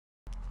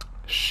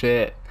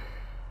Shit.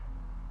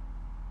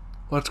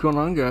 What's going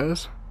on,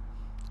 guys?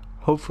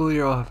 Hopefully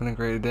you're all having a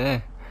great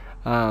day.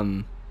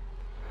 I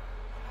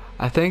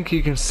think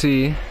you can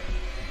see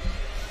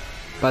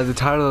by the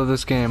title of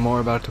this game what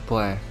we're about to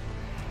play.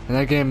 And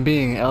that game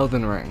being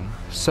Elden Ring.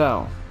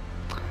 So,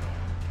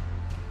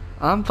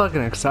 I'm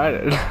fucking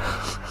excited.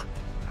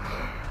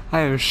 I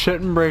am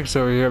shitting brakes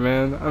over here,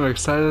 man. I'm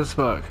excited as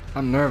fuck.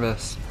 I'm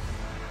nervous.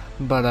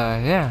 But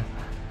yeah.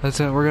 That's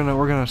it. We're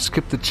gonna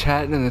skip the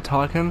chatting and the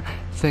talking.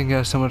 Thank you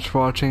guys so much for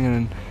watching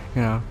and,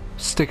 you know,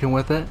 sticking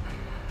with it.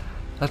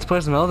 Let's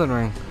play some Elden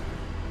Ring.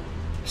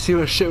 See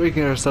what shit we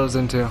can get ourselves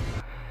into.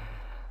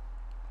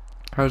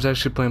 I was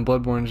actually playing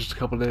Bloodborne just a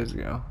couple days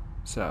ago,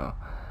 so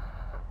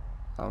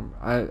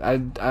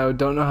I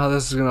don't know how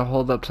this is gonna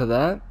hold up to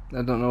that.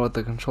 I don't know what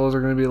the controls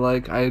are gonna be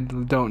like. I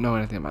don't know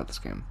anything about this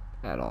game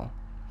at all.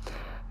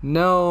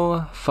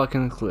 No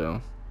fucking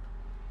clue.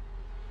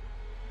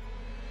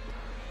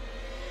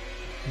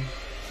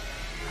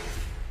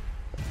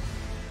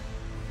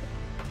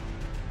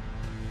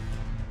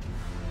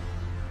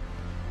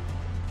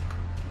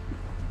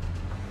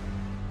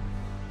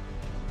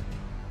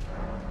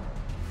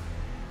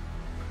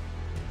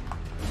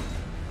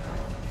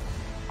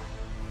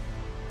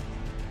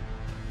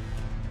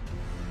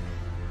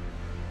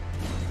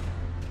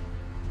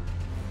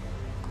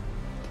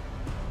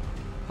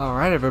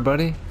 Alright,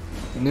 everybody.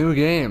 New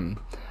game.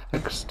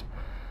 Next.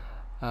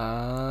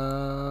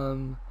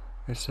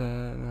 It's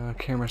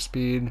camera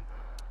speed.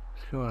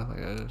 Let's go with like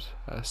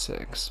a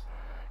 6.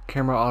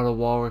 Camera auto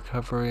wall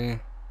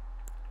recovery.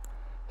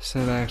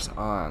 Cinematics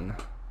on.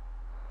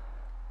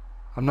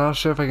 I'm not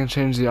sure if I can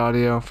change the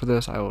audio for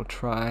this. I will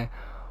try.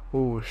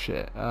 Oh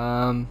shit.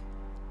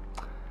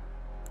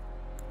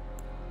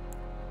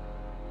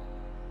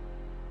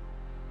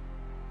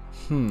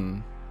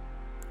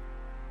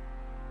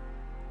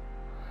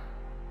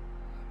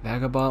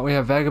 Vagabond. We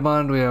have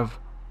Vagabond, we have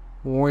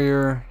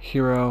Warrior,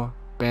 Hero,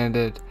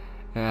 Bandit,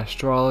 an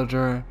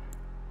Astrologer,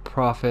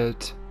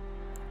 Prophet,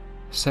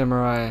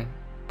 Samurai,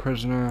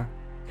 Prisoner,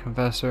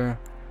 Confessor,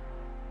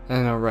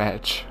 and a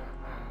Wretch.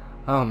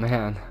 Oh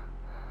man.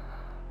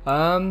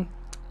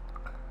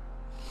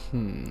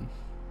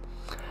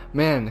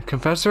 Man,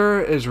 Confessor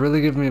is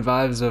really giving me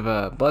vibes of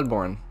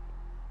Bloodborne.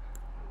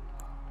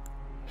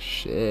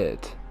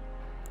 Shit.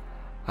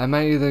 I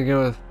might either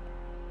go with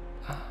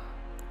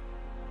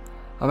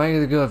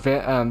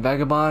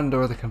Vagabond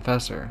or the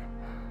Confessor.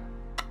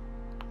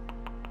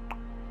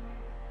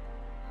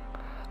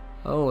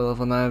 Oh,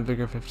 level 9,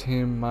 Vigor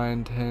 15,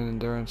 Mind 10,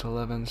 Endurance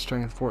 11,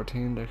 Strength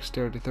 14,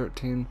 Dexterity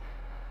 13.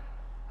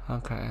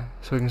 Okay,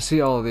 so we can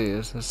see all of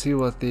these. Let's see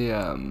what the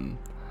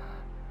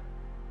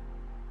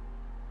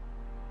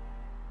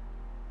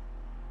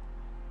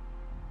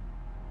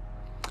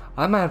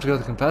I might have to go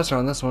with the Confessor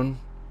on this one.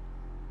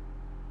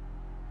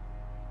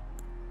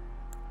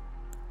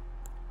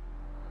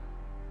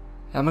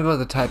 I'm gonna go with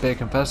the Type A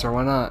Confessor,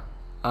 why not?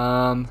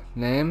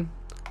 Name?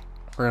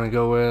 We're gonna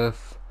go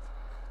with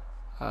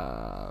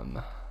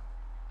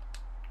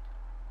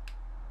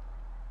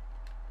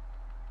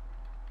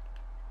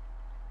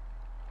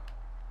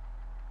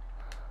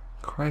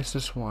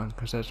Crisis 1,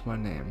 because that's my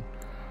name.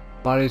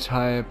 Body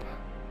type,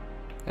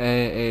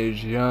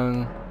 age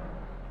young.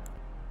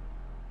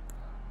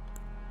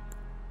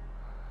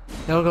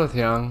 Yeah, I'll go with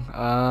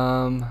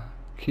young.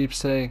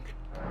 Keepsake.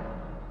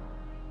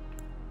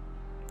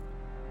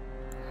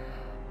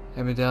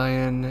 A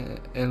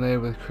medallion inlaid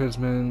with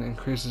Chrisman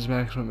increases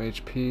maximum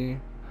HP.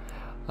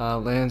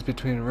 Lands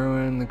between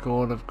ruin, the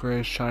gold of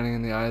grace shining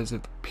in the eyes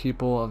of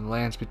people of the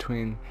lands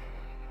between.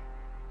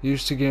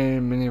 Used to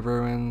gain many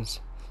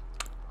ruins.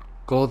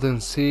 Golden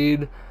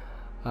seed.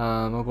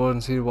 A golden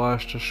seed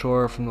washed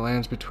ashore from the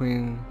lands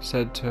between,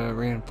 said to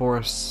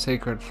reinforce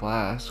sacred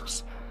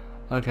flasks.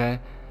 Okay.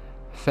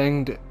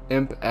 Fanged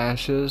imp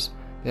ashes.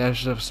 The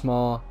ashes of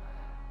small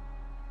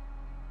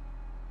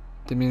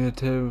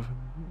diminutive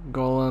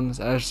golems.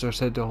 Ashes are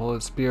said to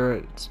hold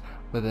spirits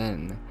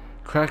within.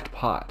 Cracked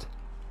pot.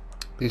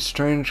 These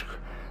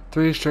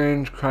three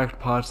strange cracked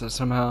pots that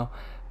somehow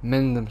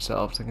mend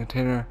themselves. A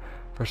container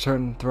for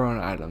certain thrown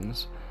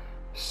items.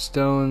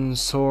 Stone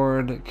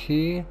sword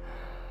key.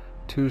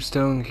 2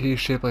 stone keys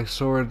shaped like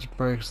swords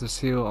breaks the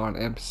seal on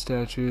imp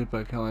statues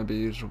but can only be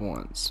used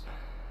once.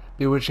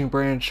 Bewitching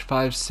branch.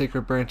 5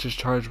 sacred branches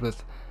charged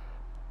with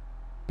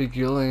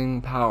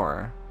beguiling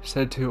power,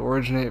 said to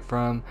originate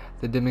from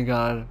the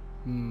demigod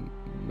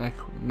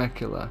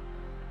Mecula.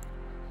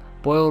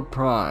 Boiled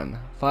prawn.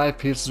 5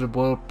 pieces of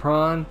boiled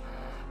prawn.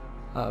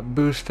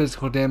 Boost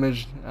physical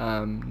damage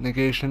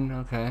negation.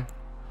 Okay.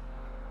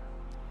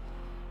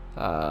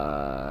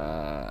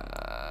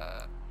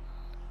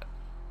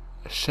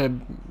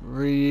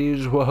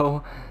 Shebriz,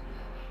 whoa.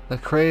 The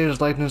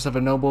crazed likeness of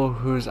a noble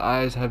whose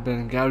eyes have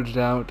been gouged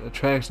out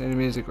attracts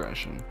enemies'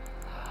 aggression.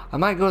 I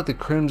might go with the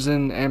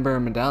Crimson Amber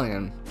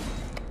Medallion.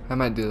 I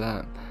might do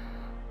that.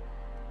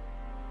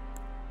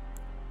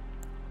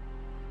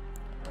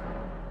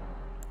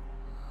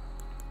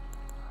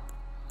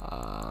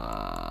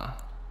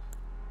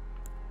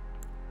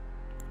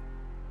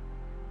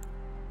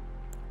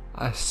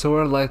 I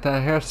sort of like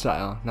that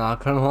hairstyle,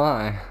 not gonna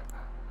lie.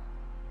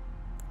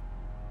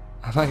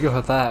 I might go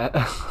with that.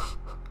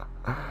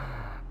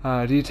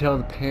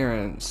 Detailed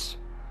appearance.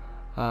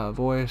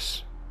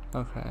 Voice.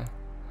 Okay.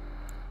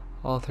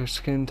 Alter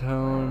skin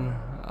tone.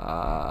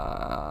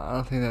 I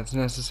don't think that's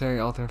necessary.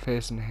 Alter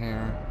face and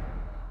hair.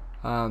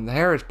 The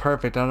hair is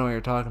perfect. I don't know what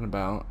you're talking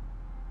about.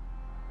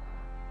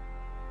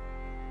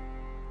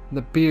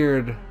 The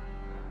beard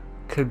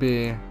could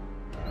be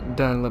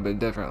done a little bit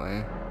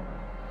differently.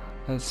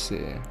 Let's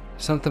see.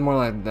 Something more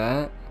like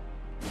that.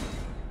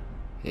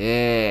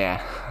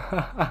 Yeah.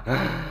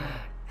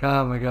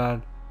 Oh my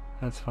god.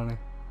 That's funny.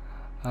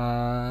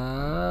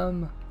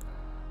 Oh,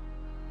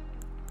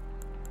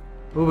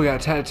 we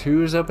got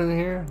tattoos up in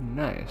here?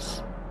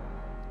 Nice.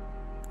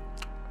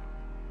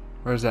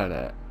 Where's that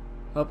at?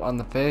 Up on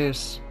the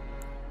face.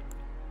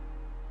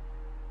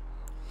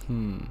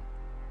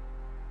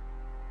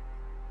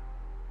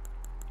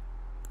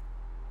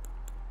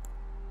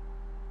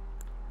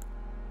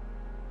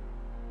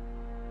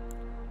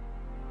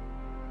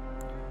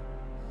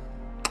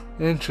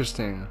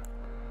 Interesting.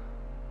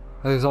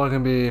 Are these all gonna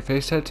be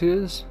face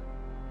tattoos?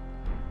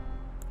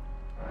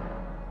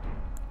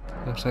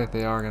 Looks like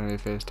they are gonna be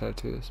face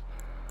tattoos.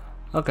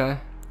 Okay.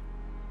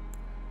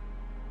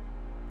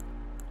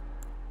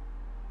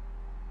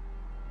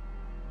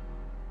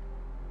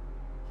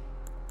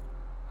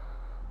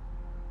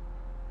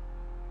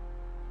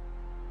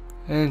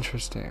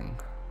 Interesting.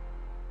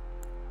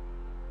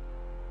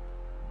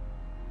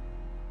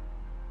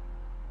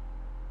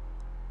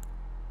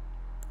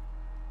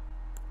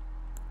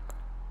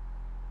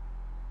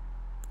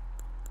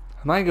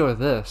 I might go with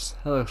this.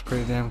 That looks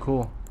pretty damn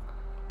cool.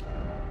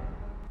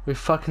 We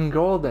fucking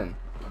golden.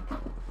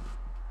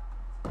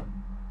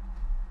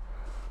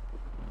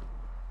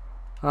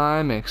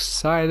 I'm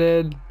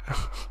excited.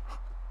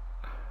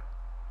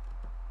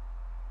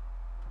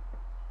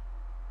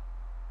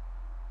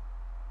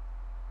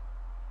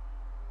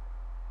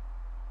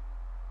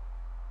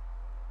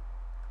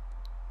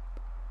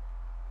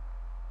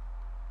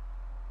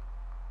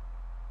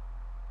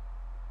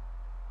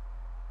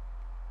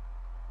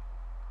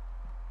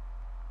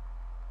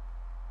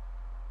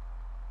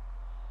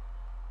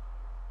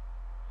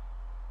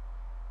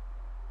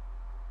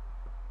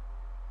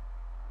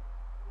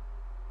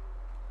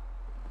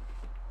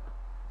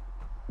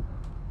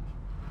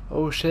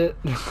 Oh shit.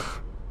 The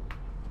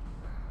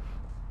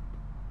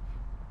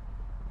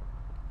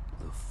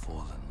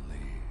fallen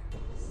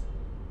leaves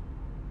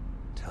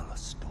tell a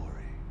story.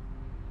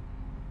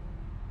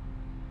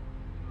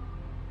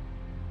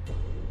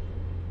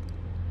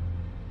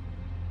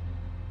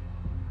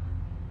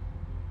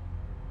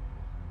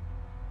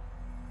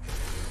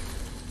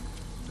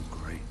 The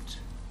great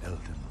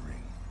Elden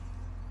Ring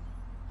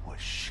was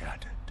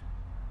shattered.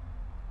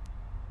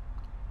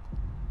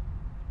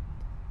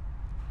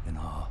 In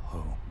our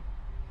home,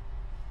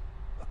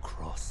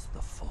 across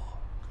the fog,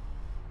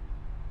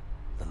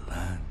 the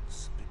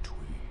lands between.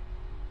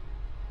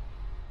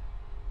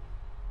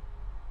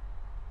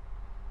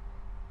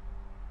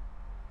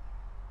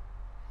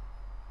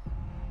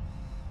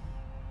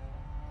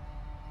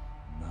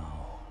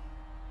 Now,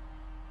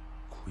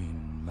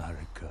 Queen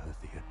Marika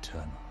the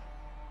Eternal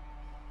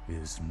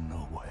is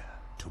nowhere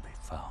to be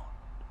found.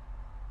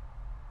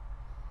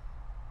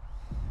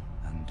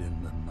 And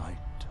in the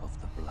night of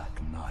the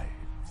Black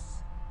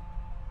Knives,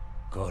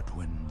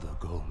 Godwyn the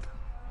Golden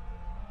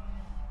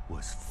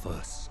was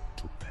first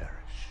to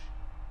perish.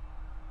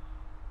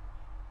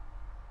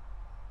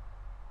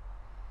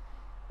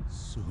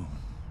 Soon,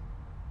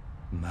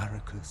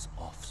 Marika's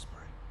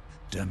offspring,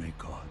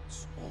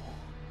 demigods all,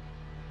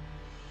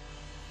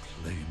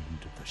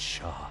 claimed the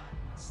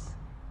shards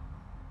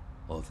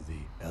of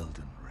the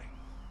Elden Ring.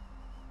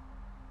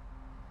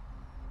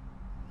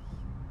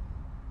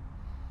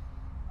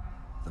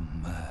 The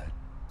mad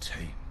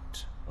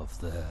taint of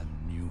their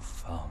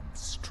newfound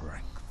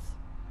strength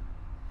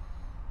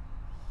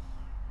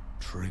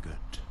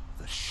triggered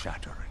the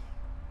shattering.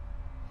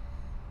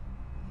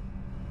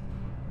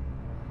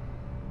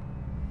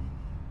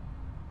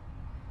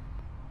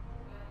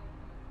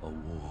 A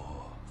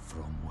war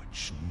from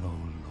which no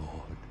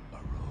lord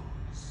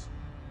arose.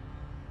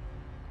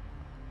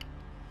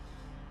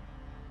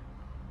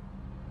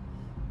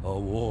 A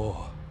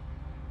war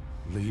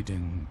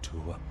leading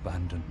to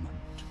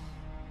abandonment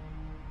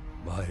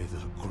by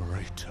the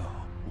greater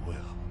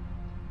will.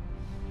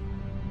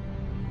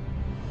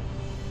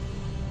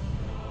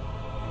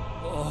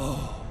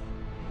 Oh,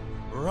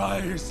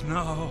 rise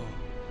now,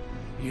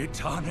 ye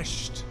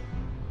tarnished,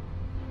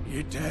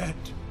 ye dead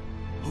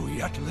who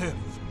yet live.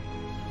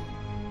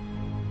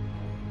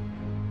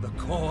 The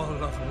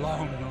call of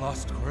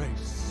long-lost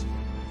grace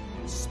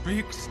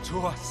speaks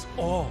to us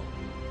all.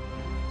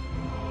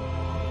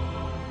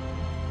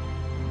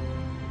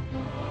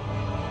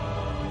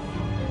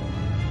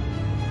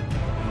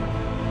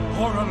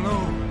 Horalu,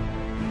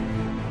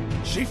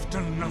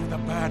 chieftain of the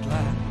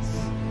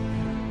Badlands,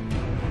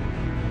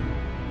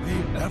 the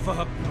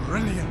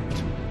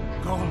ever-brilliant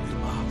Gold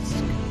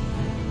Mask.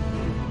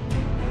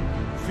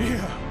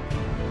 Fear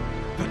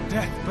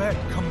deathbed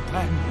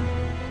companion,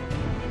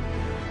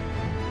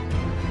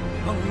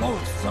 the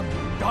loathsome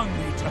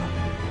dung-eater,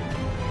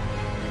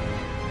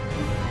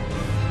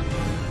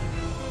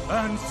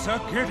 and Sir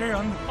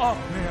Gideon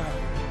Ofnir,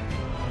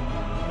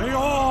 the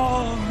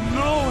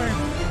all-knowing.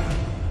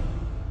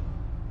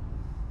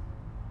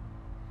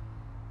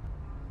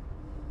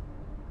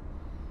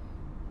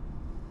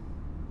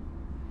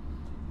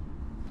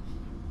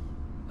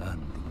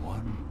 And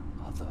one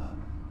other,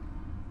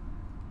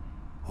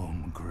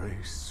 whom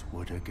grace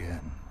would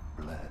again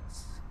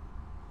bless.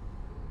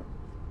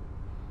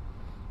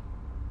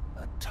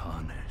 A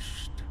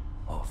tarnished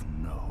of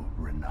no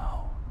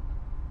renown.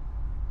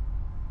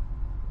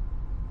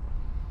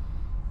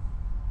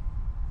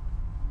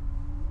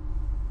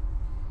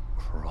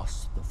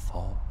 Cross the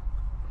fog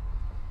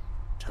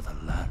to the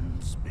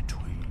lands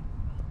between,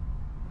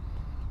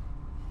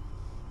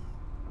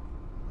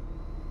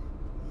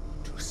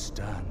 to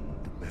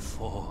stand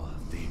before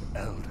the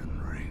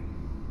Elden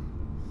Ring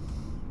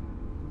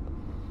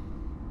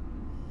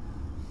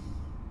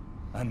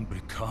and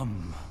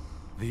become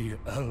the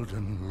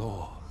Elden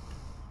Lord.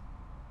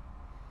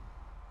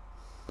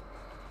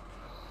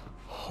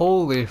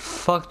 Holy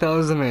fuck, that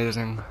was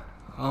amazing.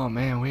 Oh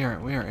man, we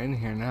are in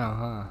here now,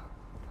 huh?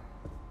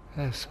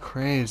 That's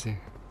crazy.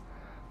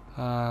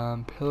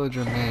 Pillage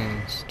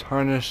remains.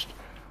 Tarnished,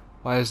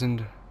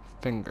 wizened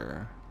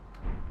finger.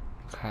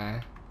 Okay.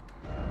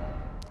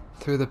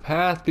 Through the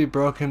path be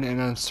broken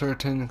and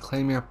uncertain,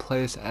 claim your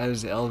place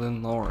as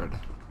Elden Lord.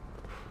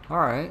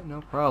 Alright,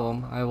 no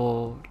problem. I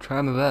will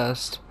try my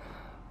best.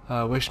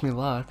 Wish me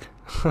luck.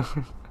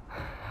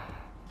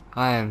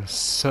 I am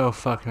so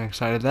fucking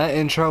excited. That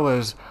intro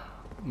was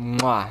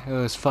mwah. It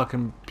was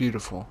fucking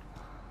beautiful.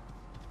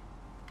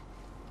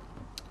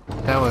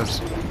 That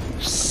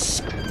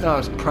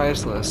was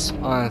priceless,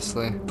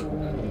 honestly.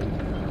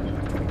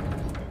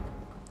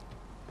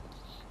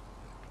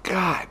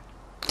 God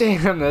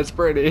damn, that's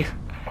pretty.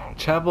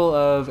 Chapel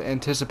of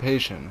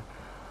Anticipation.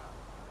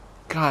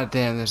 God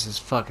damn, this is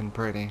fucking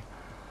pretty.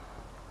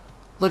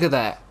 Look at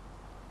that.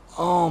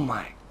 Oh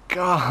my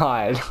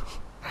god.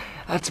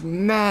 That's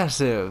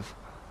massive.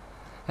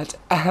 That's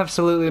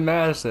absolutely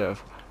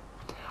massive.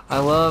 I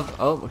love...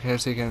 Oh, okay,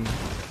 so you can...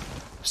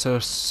 So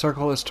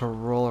circle is to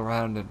roll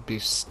around and be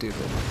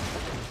stupid.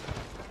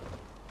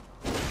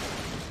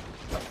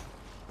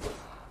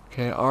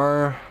 Okay,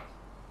 R1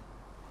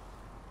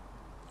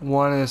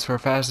 is for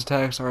fast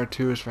attacks,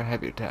 R2 is for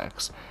heavy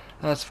attacks.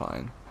 That's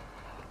fine.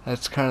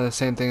 That's kind of the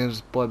same thing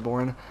as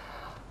Bloodborne.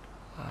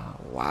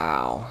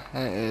 Wow,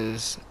 that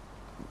is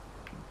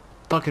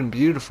fucking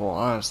beautiful,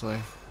 honestly.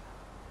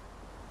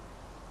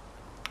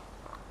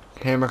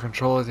 Camera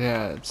controls,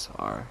 yeah, it's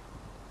R.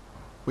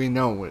 We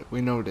know it.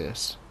 We know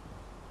this.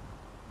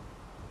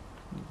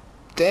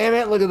 Damn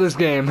it, look at this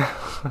game.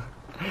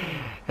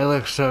 It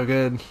looks so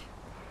good.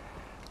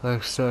 It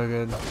looks so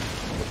good.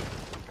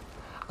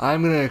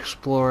 I'm gonna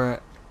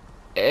explore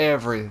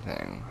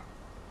everything.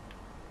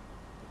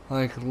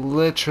 Like,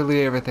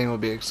 literally everything will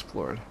be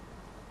explored.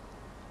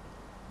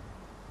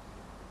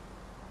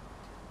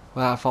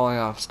 Without falling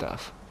off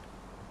stuff.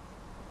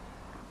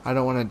 I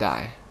don't want to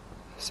die.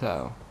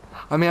 So,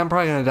 I mean, I'm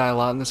probably gonna die a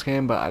lot in this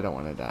game, but I don't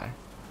want to die.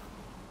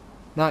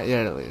 Not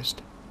yet, at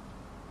least.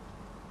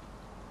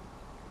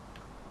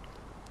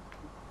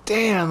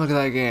 Damn, look at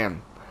that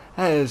game.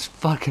 That is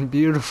fucking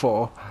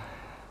beautiful.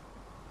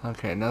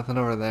 Okay, nothing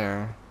over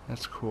there.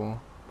 That's cool.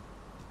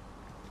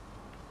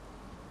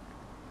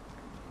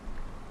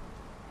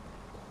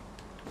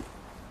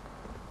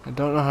 I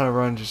don't know how to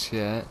run just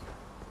yet.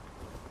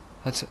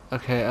 That's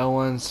okay.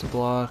 L1's to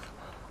block.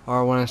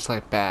 R1 is to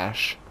like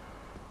bash.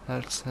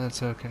 That's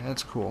okay.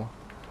 That's cool.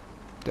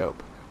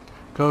 Dope.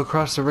 Go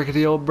across the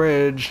rickety old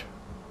bridge.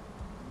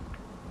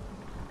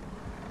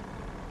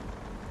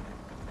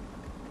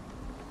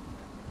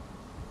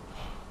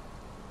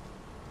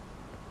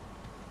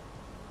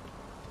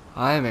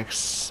 I am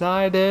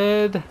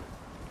excited.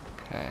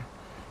 Okay.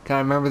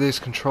 Gotta remember these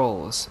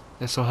controls.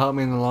 This will help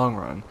me in the long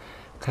run.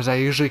 Because I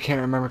usually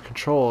can't remember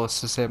controls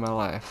to save my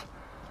life.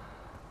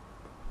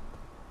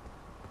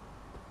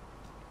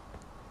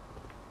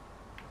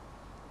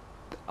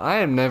 I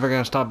am never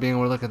gonna stop being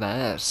able to look at that.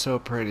 That's so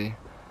pretty.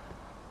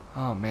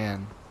 Oh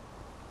man.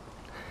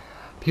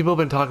 People have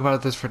been talking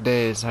about this for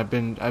days.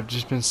 I've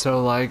just been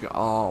so like,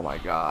 oh my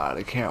god,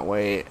 I can't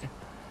wait.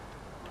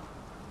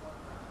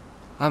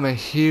 I'm a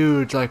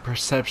huge like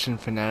perception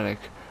fanatic.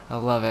 I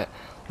love it.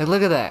 Like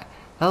look at that.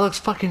 That looks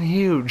fucking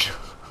huge.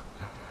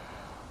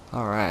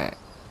 Alright.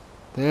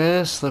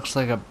 This looks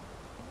like a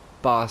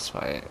boss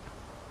fight.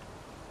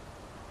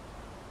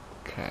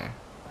 Okay.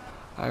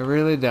 I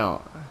really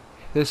don't.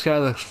 This guy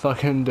looks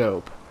fucking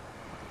dope.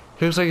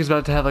 He looks like he's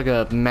about to have like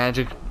a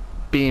magic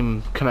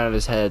beam come out of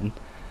his head.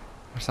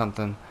 Or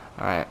something.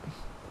 Alright.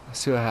 Let's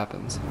see what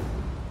happens.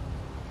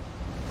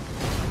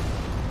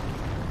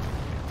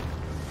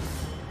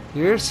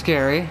 You're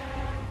scary.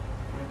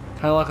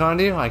 Can I lock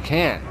onto you? I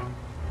can't.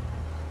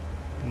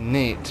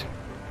 Neat.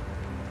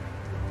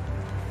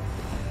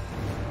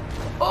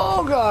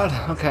 Oh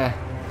god! Okay.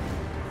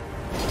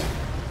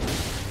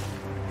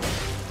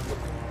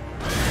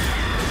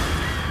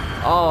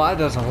 Oh, that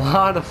does a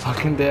lot of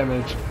fucking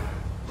damage.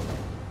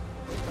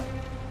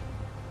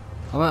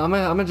 I'm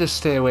gonna just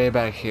stay way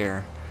back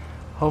here.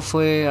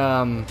 Hopefully,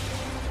 oh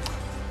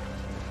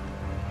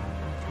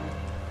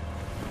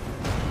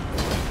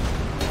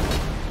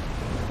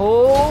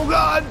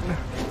god!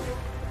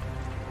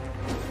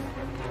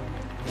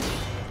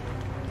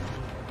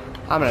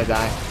 I'm gonna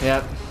die.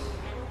 Yep.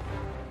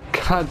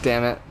 God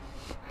damn it.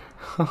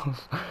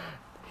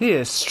 He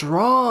is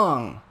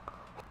strong!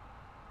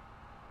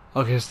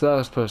 Okay, so that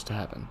was supposed to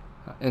happen.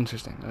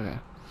 Interesting, okay.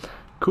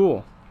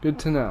 Cool. Good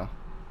to know.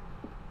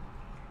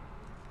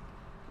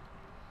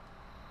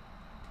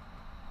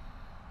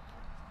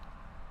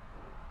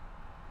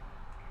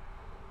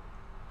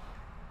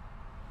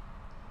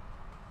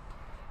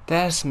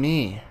 That's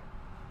me.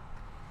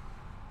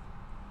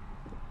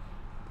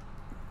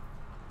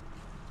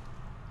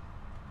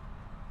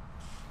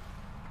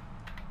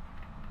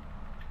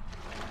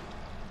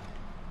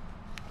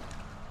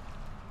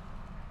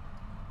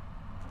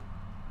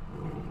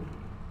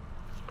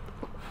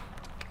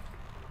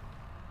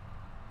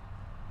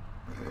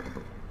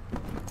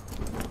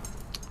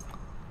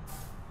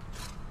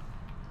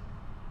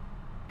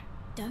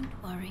 Don't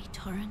worry,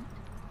 Torrent.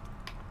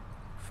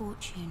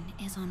 Fortune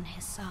is on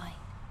his side.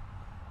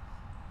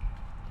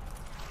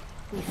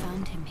 We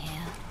found him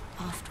here,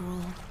 after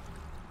all.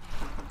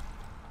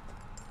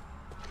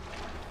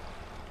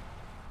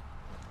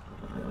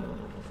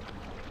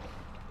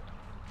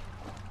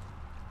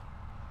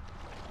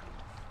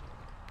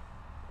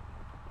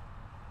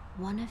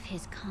 One of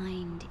his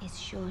kind is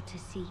sure to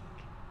seek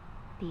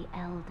the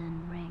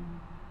Elden Ring.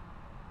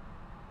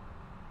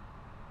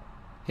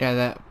 Yeah,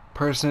 that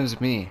person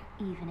is me.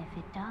 Even if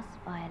it does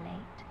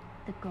violate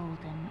the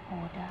Golden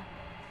Order.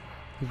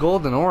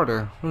 Golden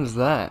Order? What is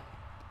that?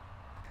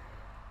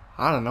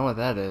 I don't know what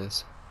that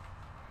is.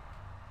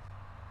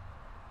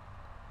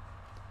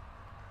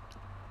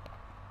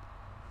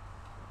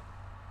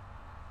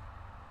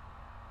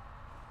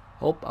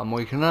 Oh, I'm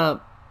waking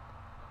up.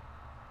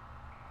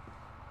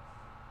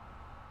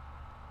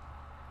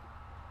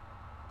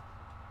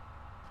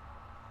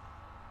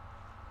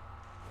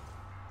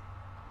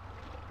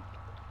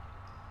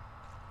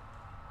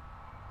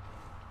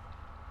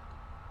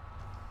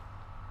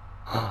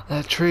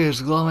 That tree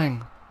is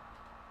glowing.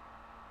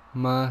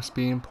 Must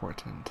be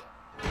important.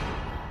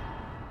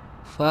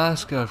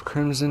 Flask of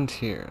crimson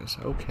tears.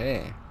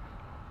 Okay.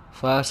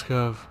 Flask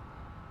of...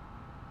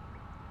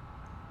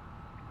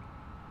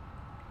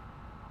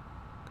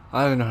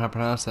 I don't even know how to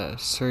pronounce that.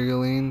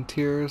 Cerulean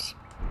tears?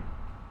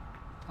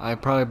 I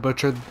probably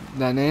butchered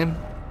that name.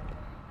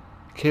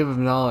 Cave of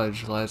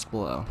knowledge lies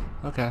below.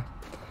 Okay.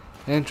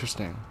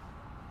 Interesting.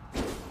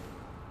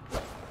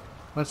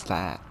 What's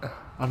that?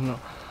 I don't know.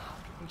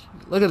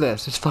 Look at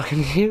this. It's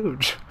fucking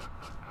huge.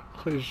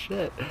 Holy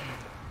shit.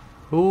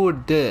 Who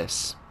would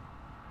this?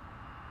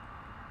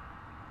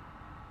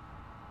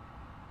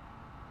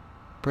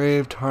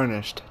 Brave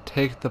tarnished.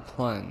 Take the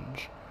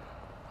plunge.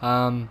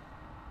 I'm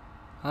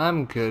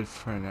good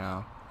for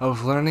now.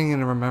 Of learning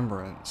and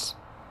remembrance.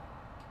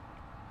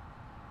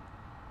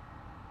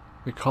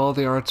 Recall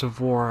the arts of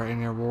war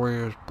in your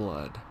warrior's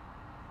blood.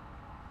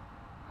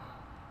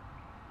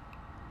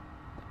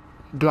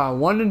 Do I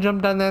want to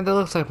jump down there? That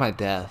looks like my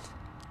death.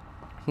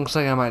 Looks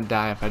like I might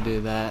die if I do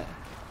that.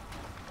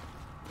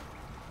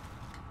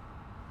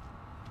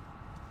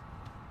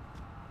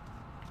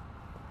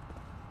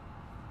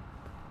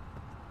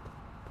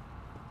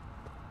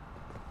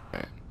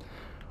 Okay.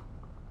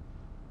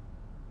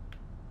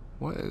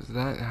 What is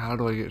that? How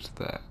do I get to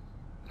that?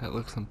 That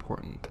looks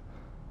important.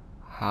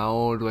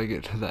 How do I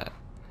get to that?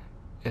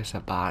 It's a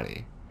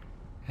body.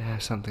 It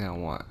has something I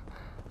want.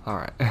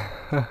 Alright.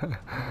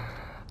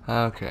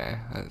 Okay,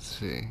 let's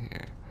see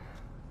here.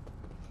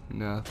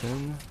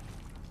 Nothing.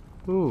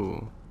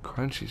 Ooh,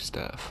 crunchy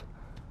stuff.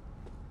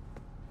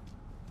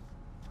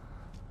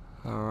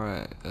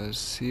 Alright, let's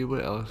see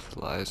what else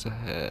lies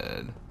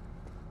ahead.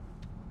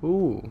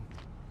 Ooh.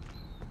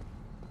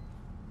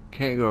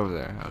 Can't go over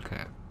there,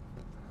 okay.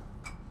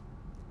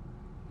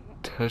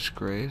 Touch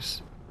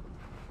grace.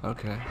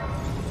 Okay.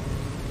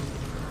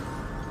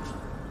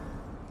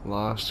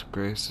 Lost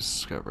grace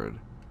discovered.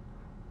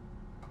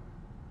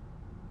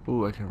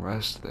 Ooh, I can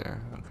rest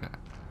there, okay.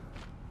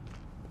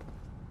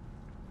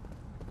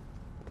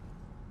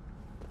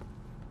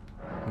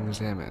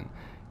 Examine.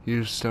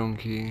 Use stone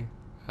key.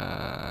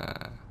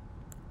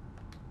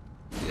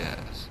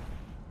 Yes.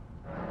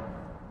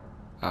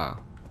 Oh,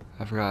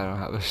 I forgot I don't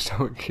have a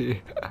stone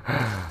key.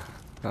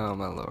 Oh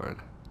my lord.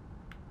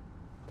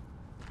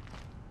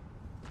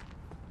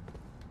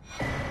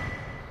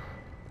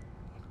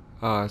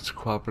 Oh, it's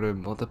cooperative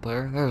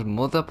multiplayer. There's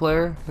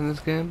multiplayer in this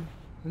game?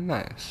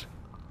 Nice.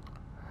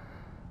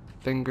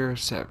 Finger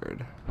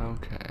severed.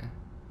 Okay.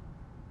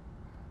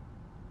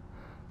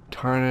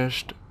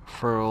 Tarnished,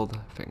 furled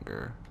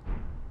finger.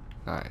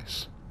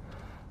 Nice.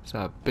 It's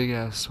a big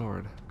ass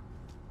sword.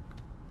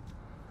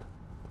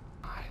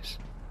 Nice.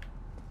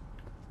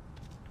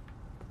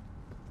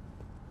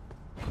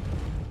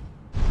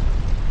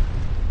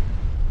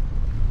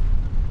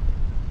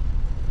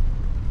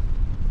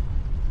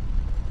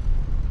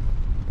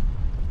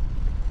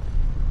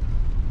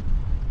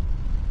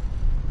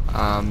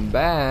 I'm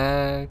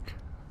back.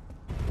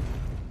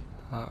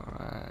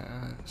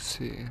 Alright, let's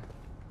see.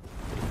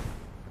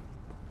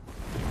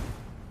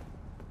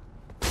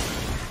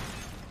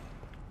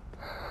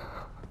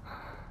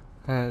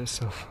 That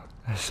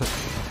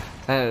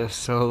is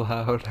so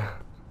loud.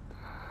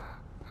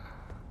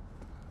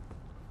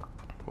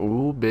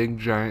 Ooh, big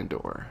giant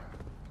door.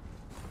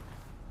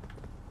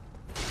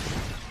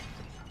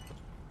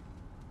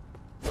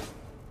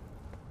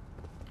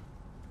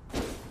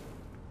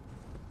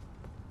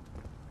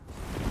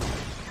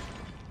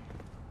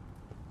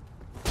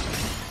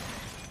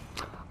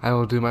 I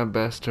will do my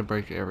best to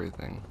break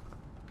everything.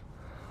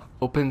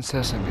 Open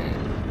sesame.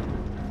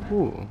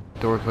 Ooh,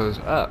 door goes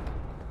up.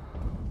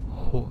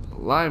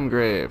 Lime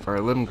grave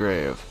or limb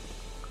grave.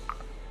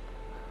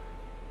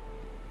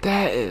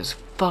 That is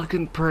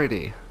fucking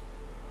pretty.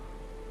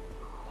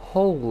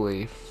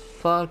 Holy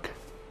fuck.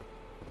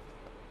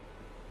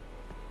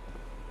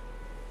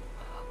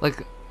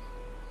 Like,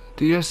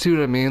 do you guys see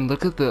what I mean?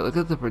 Look at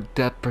the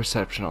depth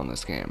perception on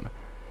this game.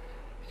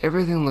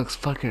 Everything looks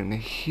fucking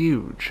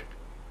huge.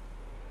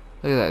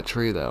 Look at that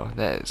tree though.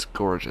 That is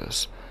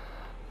gorgeous.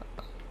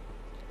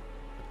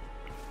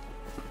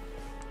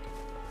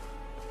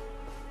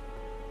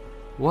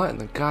 What in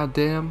the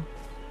goddamn?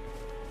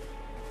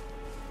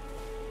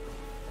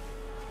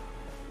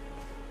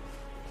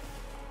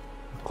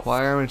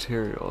 Acquire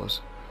materials.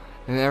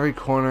 In every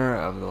corner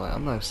of the land.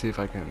 I'm gonna see if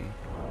I can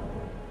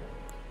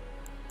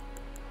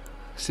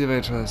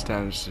turn this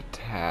down just a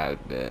tad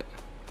bit.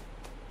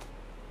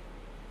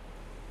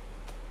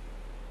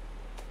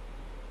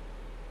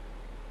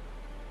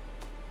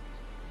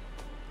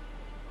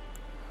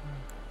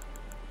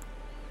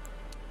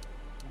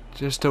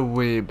 Just a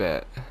wee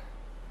bit.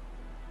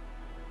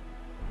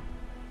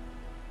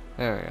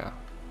 There we go.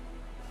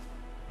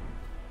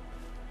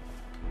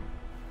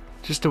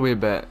 Just a wee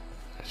bit.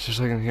 It's just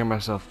so I can hear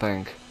myself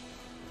think.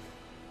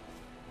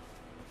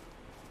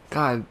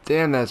 God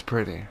damn, that's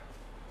pretty.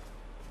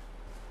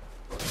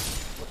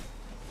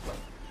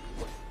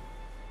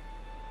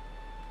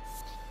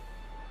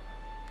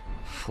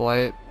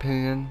 Flight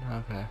pinion?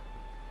 Okay.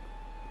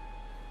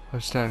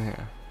 What's down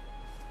here?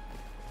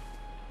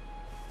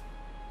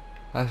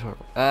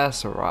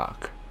 That's a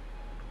rock.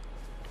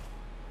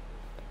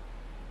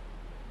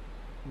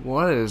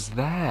 What is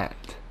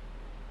that?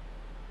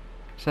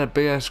 Is that a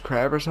big ass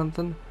crab or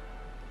something?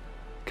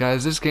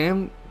 Guys, this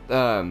game,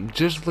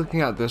 just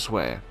looking out this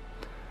way,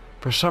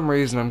 for some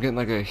reason I'm getting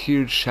like a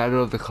huge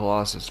Shadow of the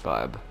Colossus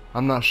vibe.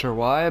 I'm not sure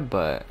why,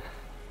 but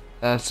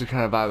that's the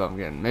kind of vibe I'm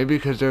getting. Maybe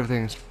because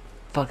everything's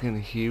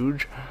fucking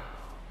huge.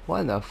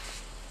 What in the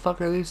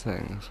fuck are these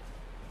things?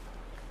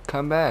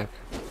 Come back.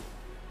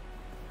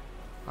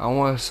 I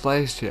want to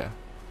slice you.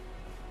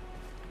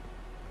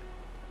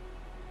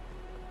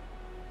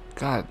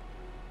 God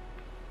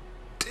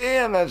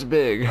damn, that's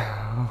big.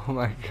 Oh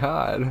my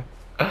god.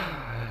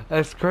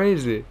 That's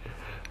crazy.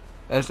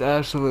 That's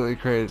absolutely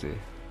crazy.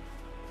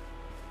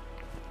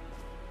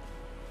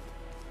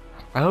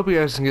 I hope you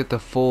guys can get the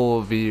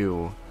full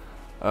view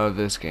of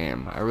this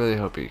game. I really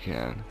hope you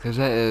can, because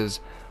that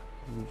is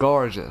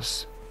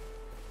gorgeous.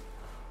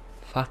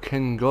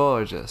 Fucking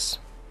gorgeous.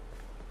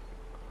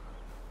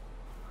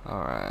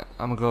 Alright,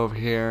 I'm gonna go over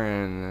here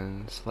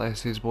and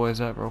slice these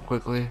boys up real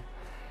quickly,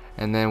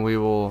 and then we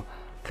will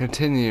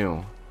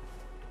continue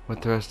with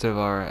the rest of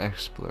our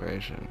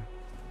exploration.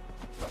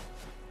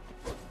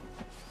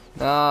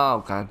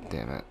 No, god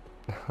damn it.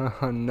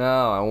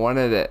 No, I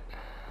wanted it.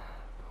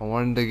 I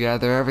wanted to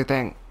gather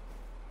everything.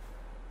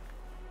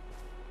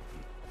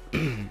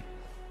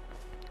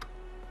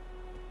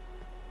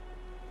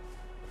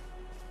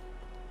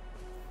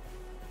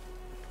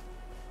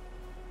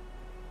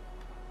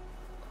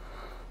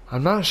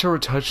 I'm not sure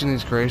what touching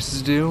these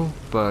graces do,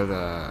 but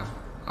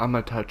I'm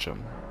gonna touch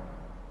them.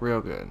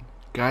 Real good.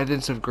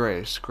 Guidance of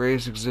grace.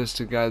 Grace exists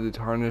to guide the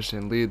tarnished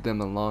and lead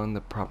them along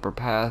the proper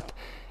path.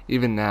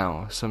 Even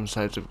now, some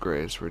sites of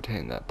grace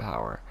retain that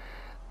power.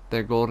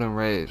 Their golden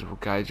rays will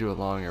guide you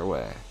along your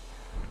way.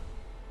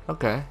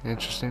 Okay,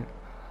 interesting.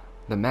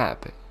 The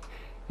map.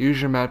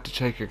 Use your map to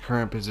check your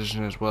current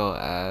position as well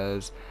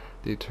as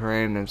the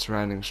terrain and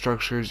surrounding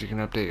structures. You can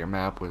update your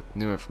map with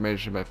new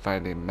information by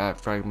finding map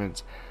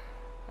fragments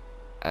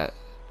at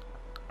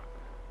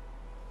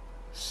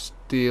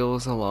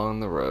steels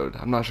along the road.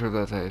 I'm not sure if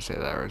that's how you say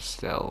that, or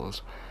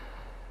steels.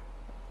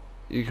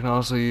 You can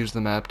also use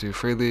the map to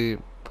freely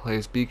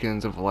place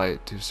beacons of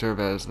light to serve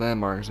as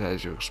landmarks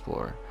as you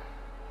explore.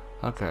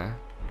 Okay,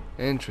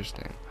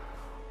 interesting.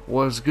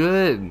 What's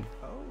good?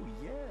 Oh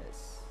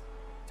yes,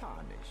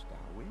 tarnished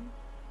are we?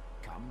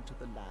 Come to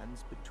the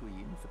lands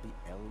between for the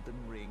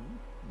Elden Ring?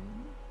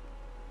 Hmm?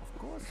 Of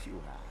course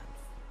you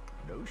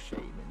have. No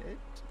shame in it.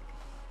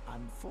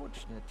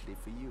 Unfortunately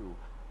for you,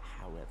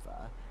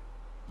 however,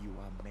 you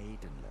are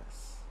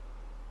maidenless.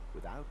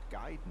 Without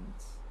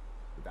guidance,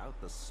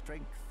 without the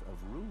strength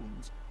of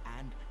runes,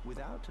 and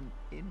without an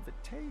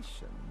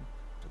invitation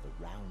to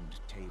the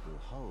Round Table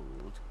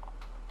Hold,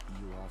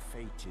 you are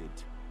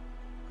fated,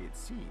 it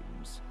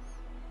seems,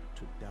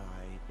 to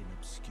die in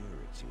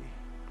obscurity.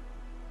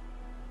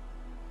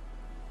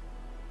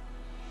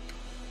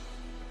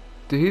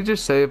 Did he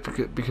just say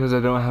because I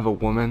don't have a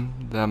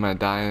woman that I'm gonna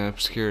die in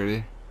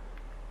obscurity?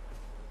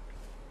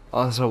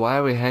 Also, why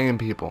are we hanging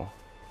people?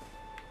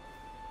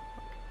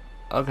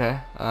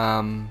 Okay,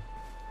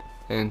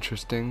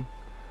 interesting.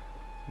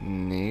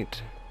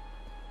 Neat.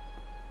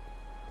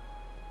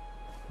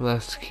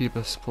 Let's keep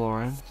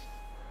exploring.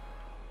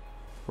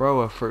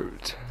 Row of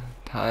fruit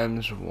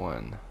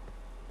 ×1.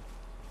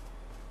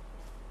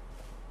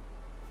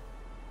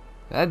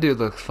 That dude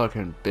looks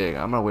fucking big.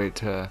 I'm gonna wait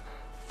to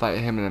fight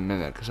him in a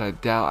minute because I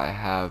doubt I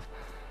have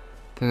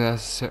the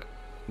necessary.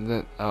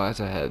 Oh,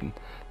 that's a head.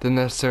 The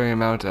necessary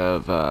amount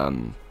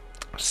of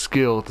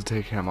skill to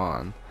take him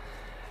on.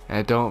 And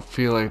I don't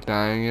feel like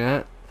dying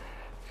yet.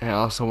 And I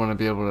also want to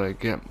be able to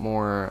get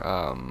more,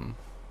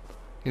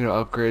 you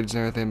know, upgrades and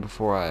everything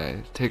before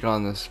I take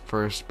on this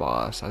first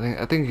boss.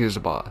 I think he's a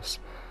boss.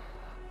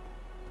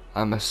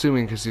 I'm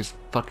assuming because he's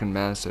fucking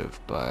massive,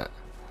 but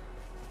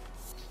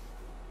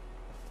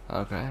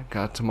okay,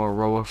 got some more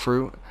roa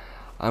fruit.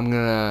 I'm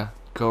gonna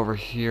go over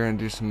here and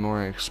do some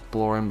more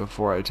exploring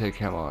before I take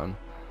him on.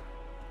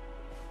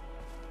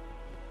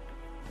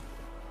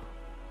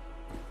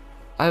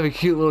 I have a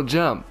cute little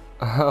jump.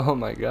 Oh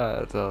my god,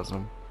 that's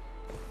awesome.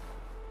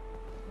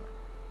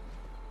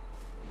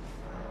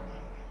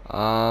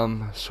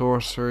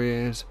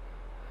 Sorceries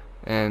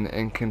and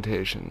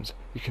incantations.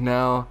 You can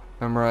now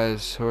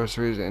memorize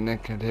sorceries and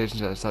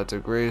incantations at sites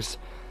of grace.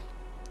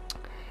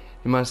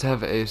 You must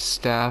have a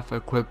staff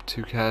equipped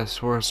to cast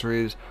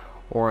sorceries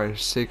or a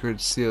sacred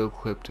seal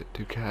equipped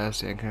to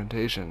cast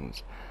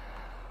incantations.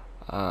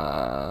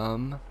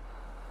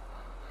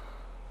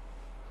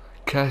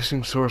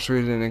 Casting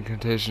sorceries and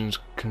incantations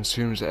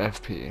consumes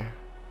FP.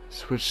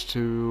 Switch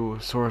to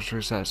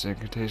sorcery stats and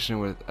incantation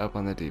with up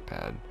on the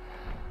D-pad.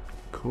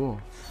 Cool.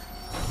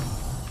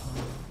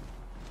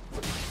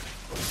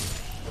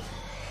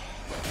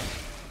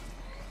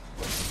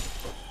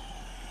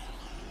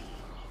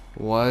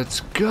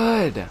 What's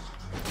good?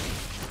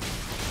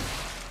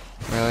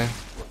 Really?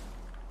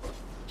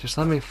 Just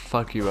let me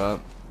fuck you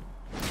up.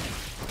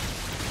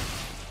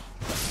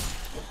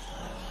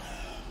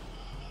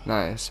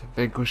 Nice.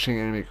 Vanquishing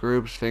enemy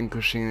groups.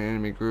 Vanquishing an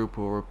enemy group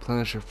will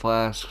replenish your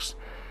flasks.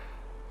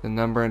 The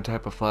number and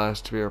type of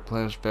flask to be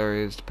replenished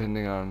varies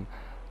depending on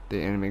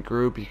the enemy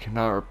group. You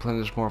cannot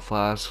replenish more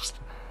flasks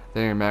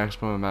than your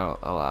maximum amount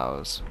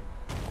allows.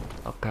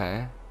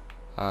 Okay.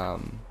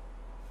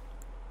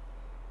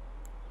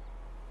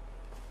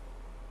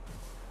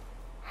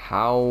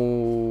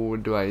 How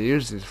do I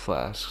use these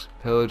flasks?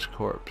 Pillage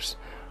corpse.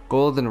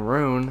 Golden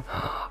rune.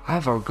 I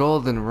have a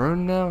golden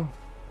rune now?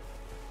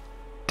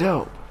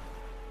 Dope.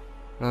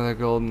 Another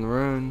golden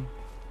rune.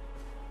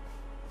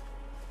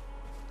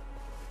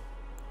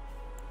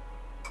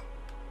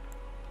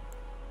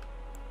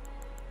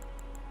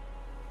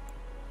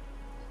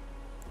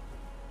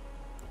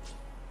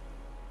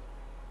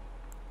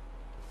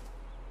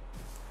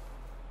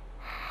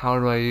 How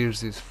do I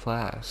use these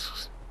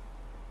flasks?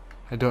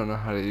 I don't know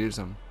how to use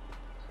them.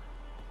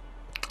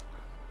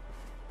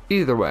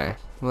 Either way,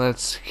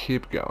 let's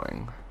keep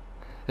going.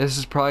 This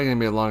is probably going to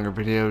be a longer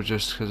video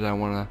just because I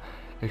want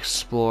to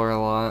explore a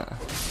lot.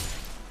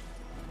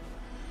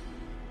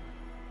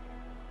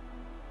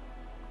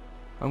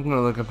 I'm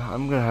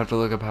gonna have to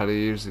look up how to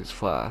use these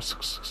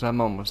flasks because I'm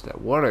almost dead.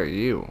 What are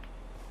you?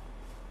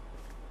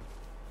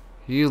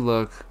 You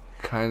look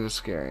kind of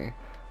scary.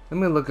 Let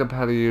me look up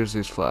how to use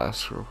these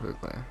flasks real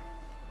quickly.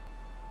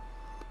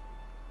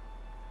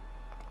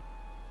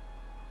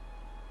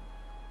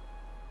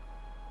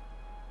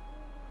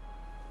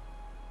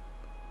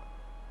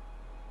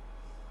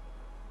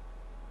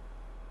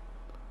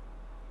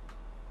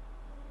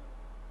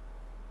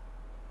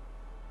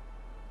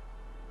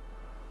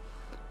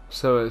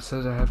 So it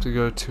says I have to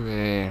go to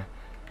an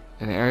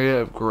area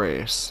of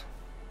grace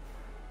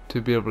to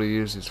be able to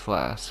use these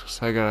flasks.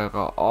 So I gotta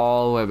go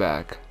all the way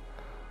back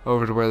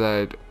over to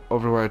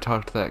where I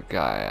talked to that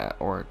guy at,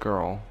 or a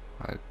girl.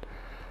 I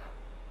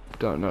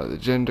don't know the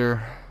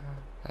gender.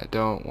 I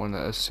don't want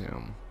to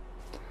assume.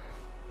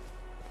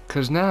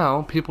 'Cause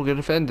now people get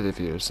offended if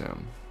you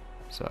assume.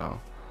 So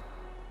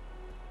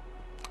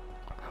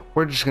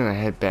we're just gonna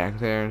head back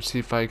there and see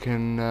if I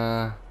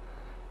can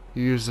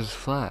use this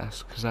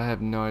flask, because I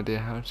have no idea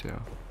how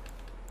to.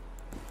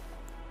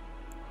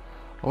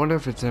 I wonder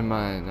if it's in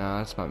my... No,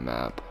 that's my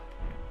map.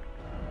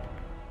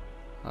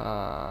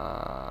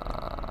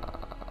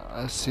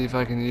 Let's see if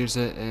I can use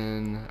it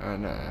in... Oh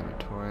no,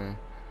 inventory.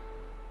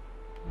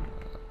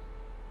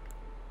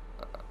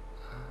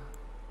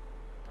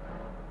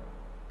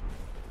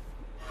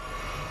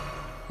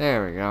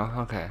 There we go.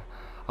 Okay.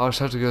 I'll just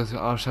have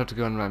to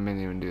go into my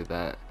menu and do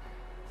that.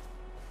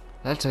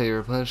 That's how you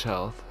replenish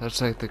health.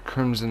 That's like the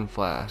Crimson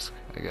Flask,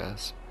 I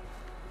guess.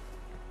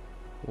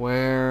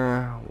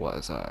 Where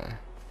was I?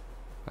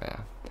 Oh yeah.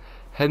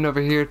 Heading over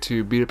here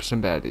to beat up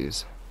some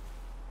baddies.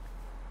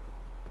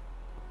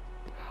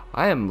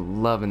 I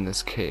am loving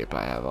this cape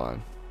I have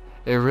on.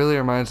 It really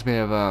reminds me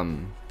of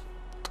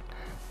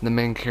the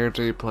main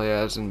character you play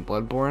as in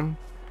Bloodborne.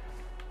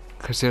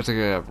 Because he has like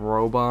a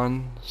robe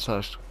on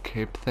 /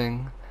 cape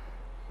thing.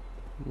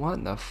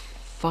 What the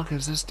fuck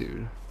is this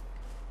dude?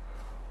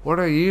 What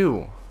are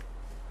you?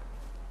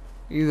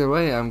 Either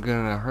way, I'm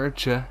gonna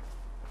hurt you.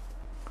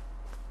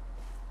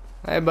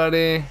 Hey,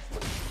 buddy.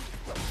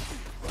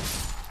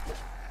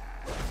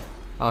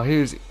 Oh, he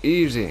was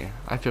easy.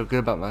 I feel good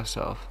about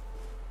myself.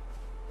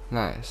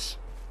 Nice.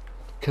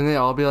 Can they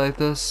all be like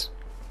this?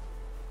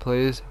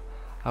 Please?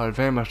 I would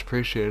very much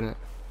appreciate it.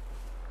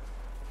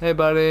 Hey,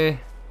 buddy.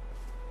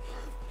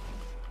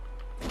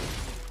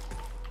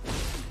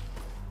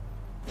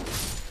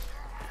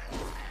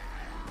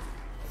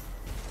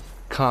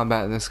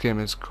 Combat in this game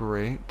is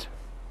great.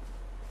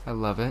 I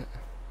love it.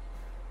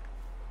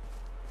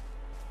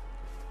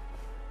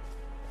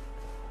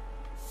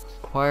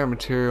 Acquire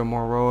material,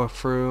 more roa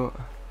fruit.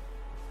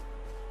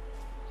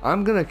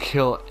 I'm gonna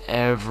kill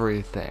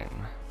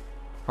everything.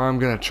 Or I'm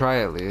gonna try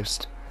at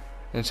least.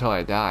 Until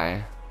I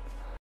die.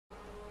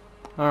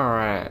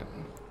 Alright.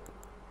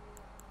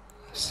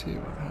 Let's see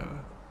what happens.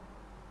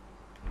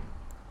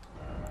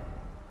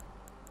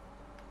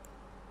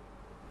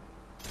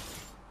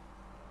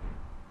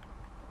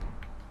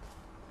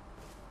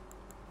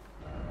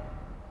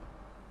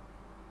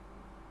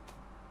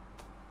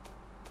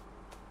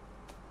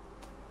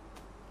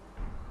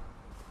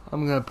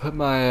 I'm gonna put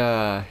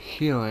my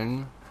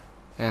healing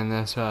and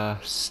this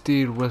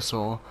steed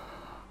whistle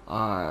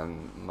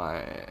on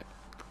my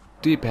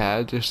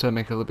D-pad just to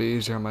make it a little bit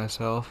easier on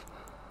myself.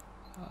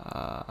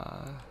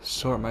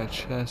 Sort my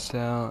chest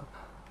out.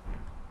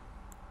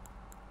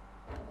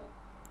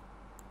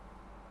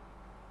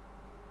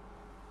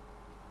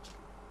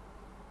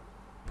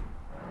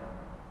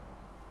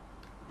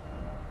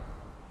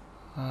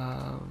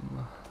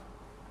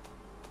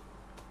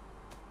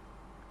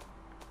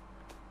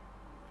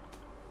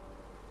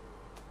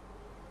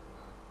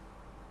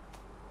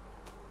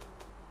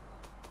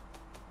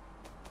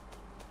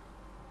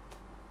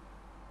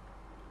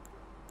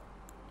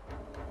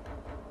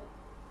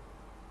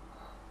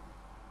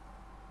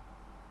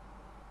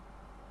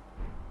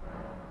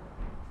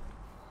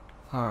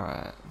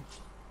 Alright.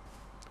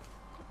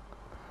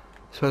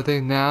 So I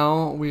think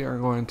now we are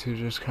going to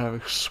just kind of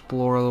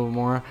explore a little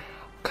more,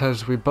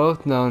 because we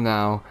both know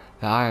now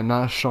that I am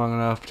not strong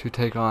enough to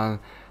take on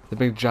the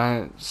big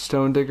giant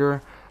stone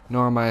digger,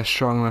 nor am I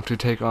strong enough to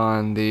take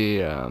on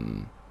the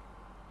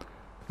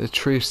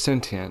tree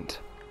sentient.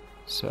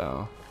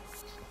 So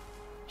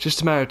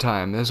just a matter of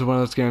time. This is one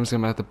of those games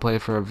I'm going to have to play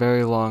for a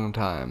very long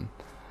time.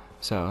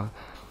 So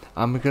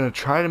I'm going to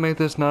try to make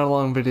this not a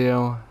long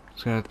video.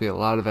 It's going to have to be a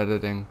lot of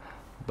editing,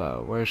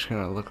 but we're just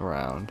going to look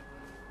around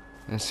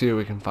and see what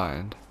we can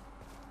find.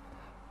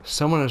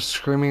 Someone is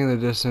screaming in the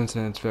distance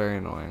and it's very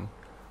annoying.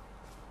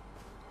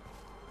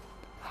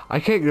 I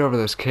can't get over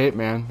this cape,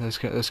 man. This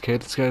cape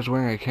this guy's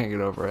wearing, I can't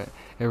get over it.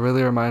 It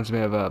really reminds me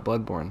of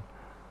Bloodborne.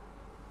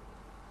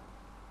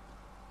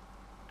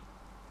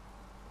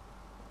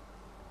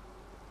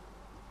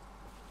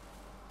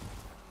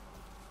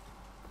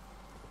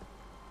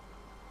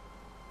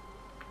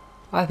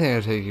 I think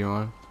I'll take you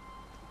on.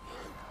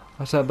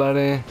 What's up,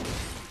 buddy?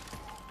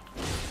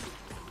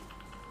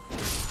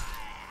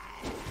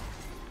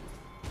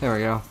 There we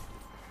go.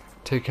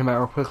 Take him out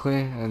real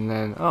quickly, and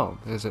then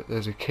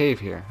there's a cave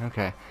here.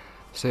 Okay,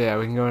 so yeah,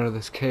 we can go into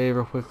this cave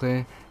real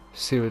quickly,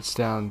 see what's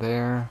down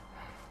there.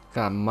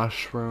 Got a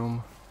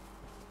mushroom.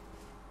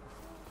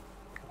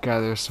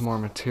 Gather some more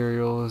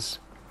materials,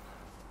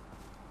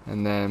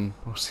 and then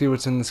we'll see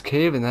what's in this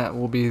cave, and that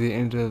will be the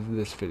end of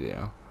this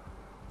video.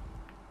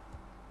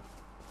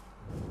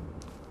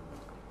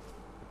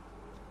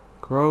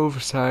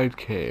 Grove Side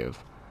Cave.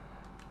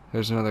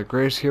 There's another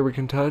grace here we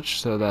can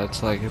touch, so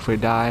that's like if we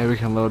die we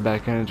can load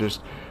back in and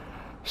just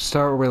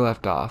start where we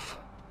left off.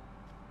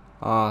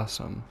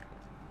 Awesome.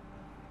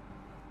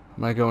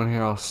 I'm gonna go in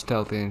here all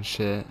stealthy and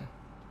shit.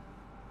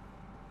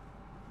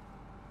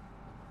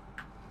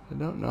 I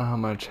don't know how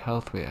much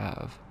health we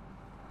have.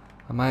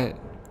 I might...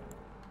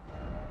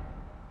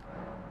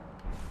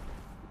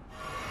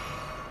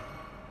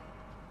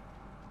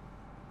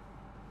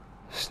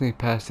 sneak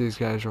past these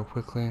guys real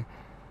quickly.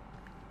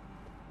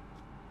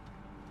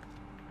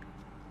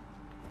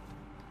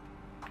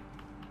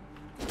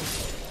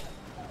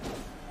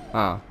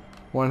 Ah,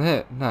 one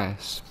hit.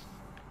 Nice.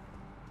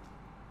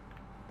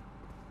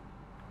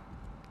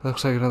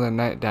 Looks like another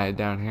knight died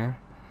down here.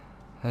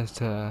 That's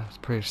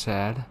pretty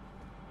sad.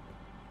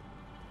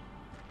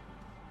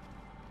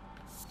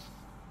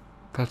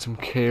 Got some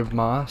cave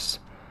moss.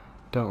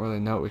 Don't really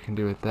know what we can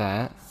do with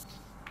that.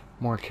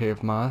 More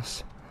cave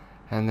moss.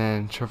 And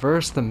then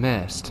traverse the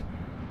mist.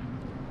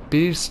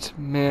 Beast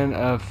Man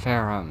of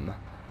Farum.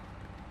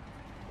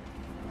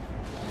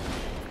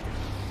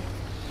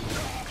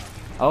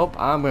 Oh,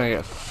 I'm gonna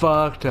get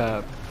fucked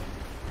up.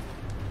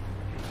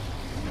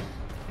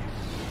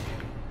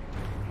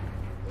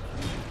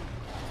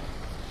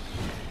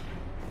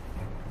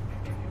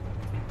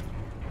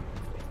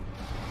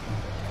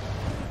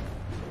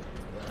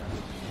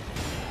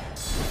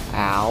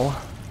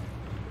 Ow.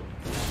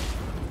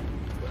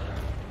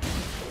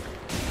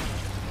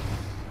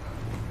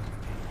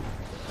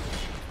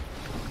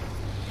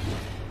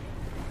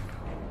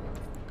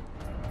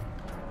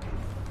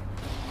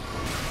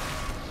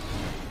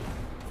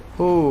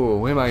 Ooh,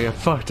 we might get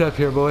fucked up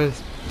here,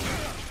 boys.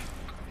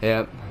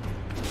 Yep.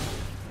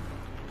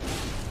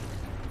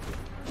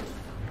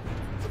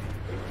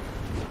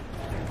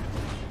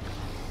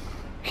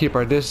 Keep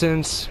our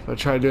distance, but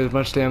try to do as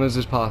much damage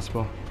as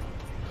possible.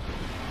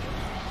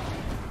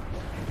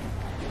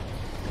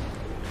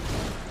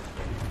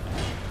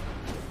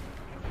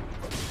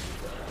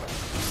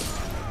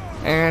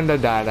 And I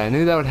died. I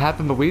knew that would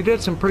happen, but we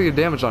did some pretty good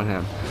damage on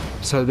him.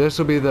 So this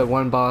will be the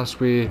one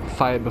boss we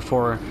fight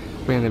before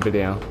we end the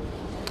video.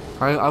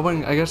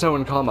 I guess I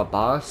wouldn't call him a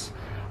boss.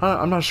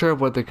 I'm not sure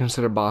what they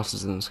consider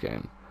bosses in this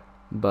game.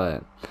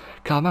 But,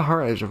 God, my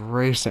heart is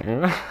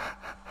racing.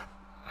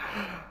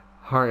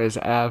 Heart is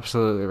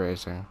absolutely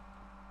racing.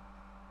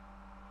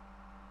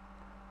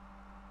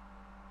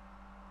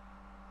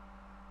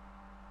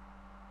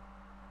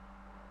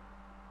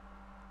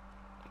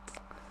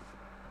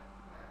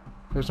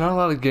 There's not a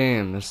lot of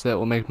games that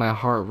will make my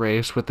heart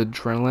race with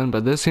adrenaline,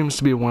 but this seems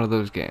to be one of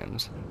those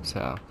games.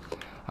 So,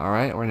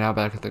 alright, we're now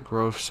back at the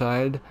growth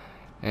side,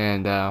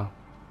 and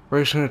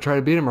we're just going to try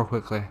to beat him real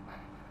quickly.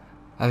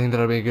 I think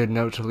that'll be a good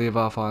note to leave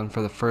off on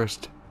for the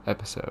first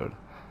episode.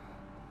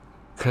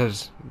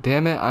 Because,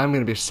 damn it, I'm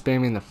going to be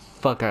spamming the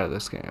fuck out of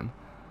this game.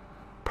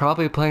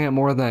 Probably playing it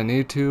more than I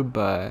need to,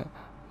 but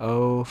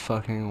oh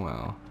fucking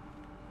well.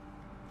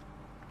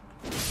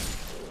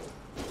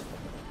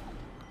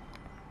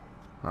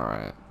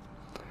 Alright.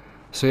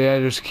 So yeah,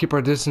 just keep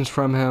our distance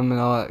from him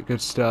and all that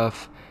good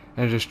stuff.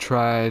 And just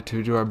try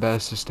to do our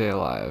best to stay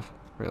alive,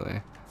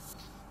 really.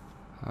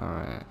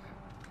 Alright.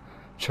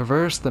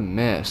 Traverse the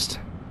mist.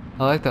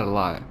 I like that a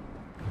lot.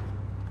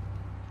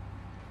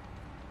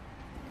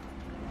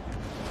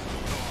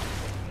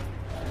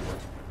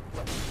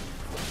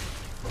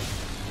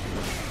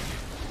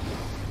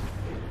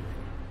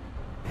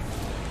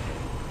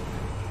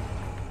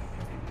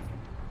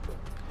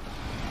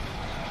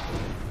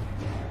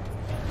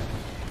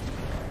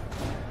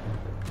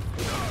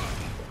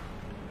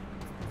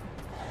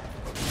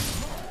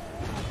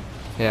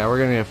 Yeah, we're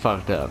gonna get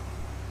fucked up.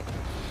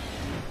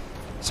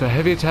 So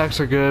heavy attacks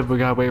are good, we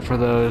gotta wait for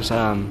those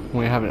when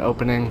we have an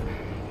opening,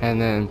 and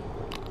then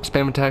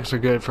spam attacks are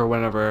good for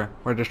whenever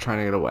we're just trying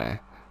to get away.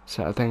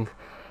 So I think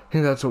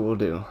that's what we'll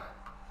do.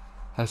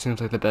 That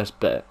seems like the best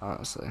bet,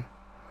 honestly.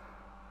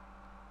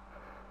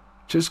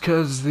 Just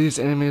cause these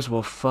enemies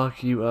will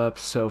fuck you up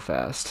so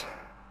fast.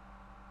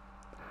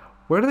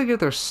 Where do they get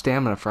their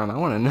stamina from? I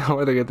wanna know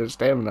where they get their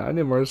stamina. I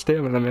need more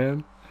stamina,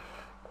 man.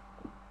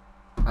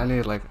 I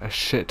need like a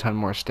shit ton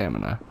more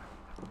stamina.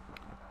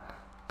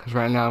 Cause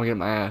right now I'm getting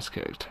my ass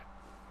kicked.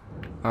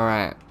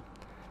 Alright.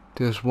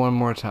 Do this one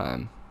more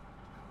time.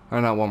 Or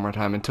not one more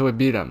time, until we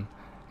beat him.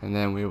 And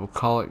then we will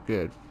call it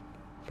good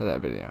for that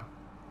video.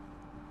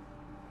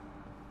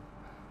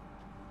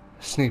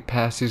 Sneak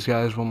past these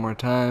guys one more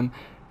time.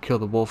 Kill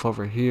the wolf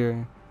over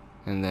here.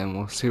 And then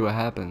we'll see what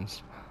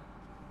happens.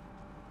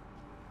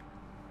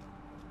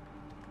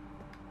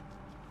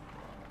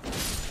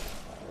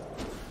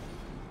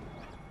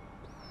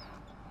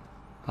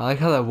 I like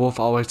how that wolf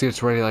always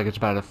gets ready like it's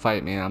about to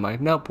fight me, and I'm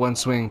like, nope, one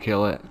swing,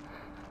 kill it.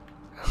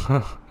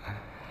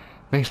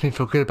 Makes me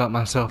feel good about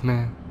myself,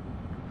 man.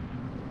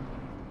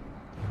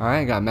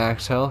 Alright, got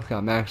max health,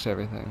 got max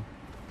everything.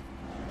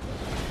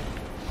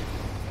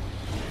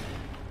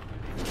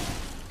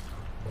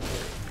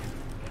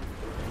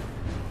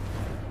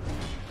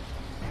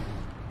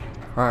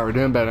 Alright, we're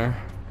doing better.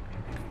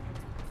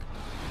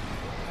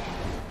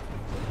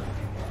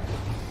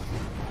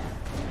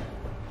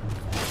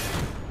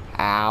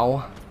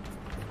 Ow.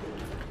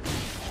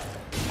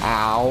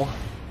 Ow.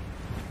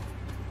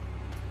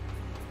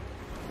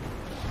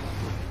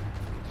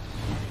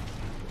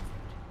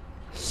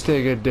 Stay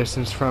a good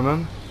distance from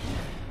him.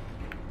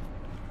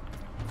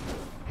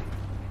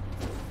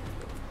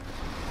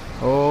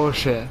 Oh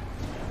shit.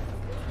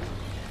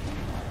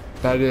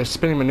 That is a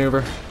spinning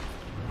maneuver.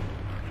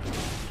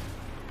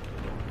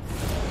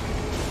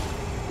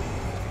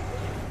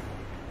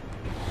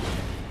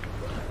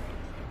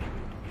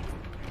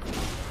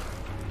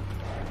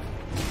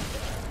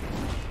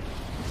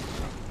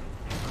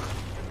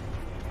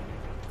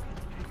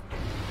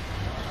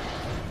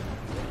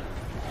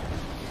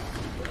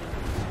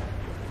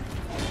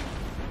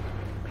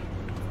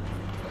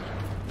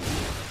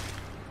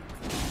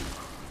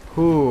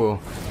 Ooh.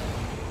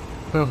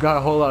 We don't got a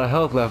whole lot of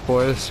health left,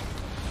 boys.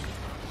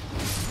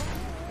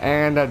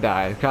 And I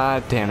died.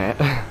 God damn it.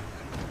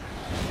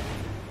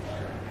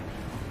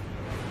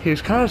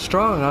 He's kind of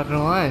strong, not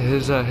gonna lie.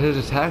 His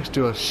attacks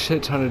do a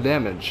shit ton of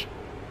damage.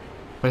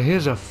 But he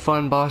is a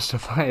fun boss to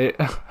fight.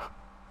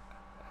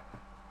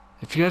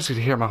 If you guys could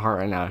hear my heart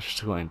right now, it's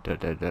just going da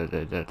da da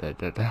da da da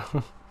da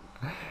da.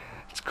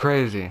 It's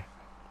crazy.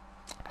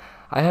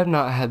 I have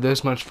not had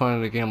this much fun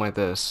in a game like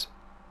this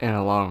in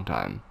a long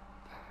time.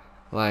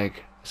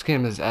 Like, this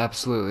game is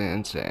absolutely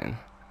insane.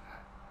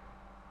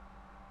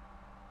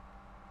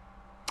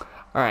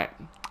 Alright,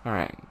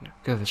 alright.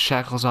 Get the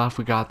shackles off,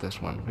 we got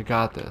this one. We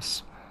got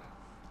this.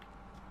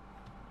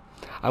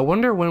 I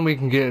wonder when we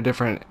can get a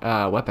different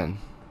weapon.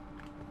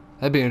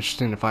 That'd be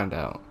interesting to find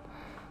out.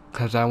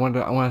 Because I want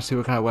to see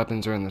what kind of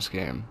weapons are in this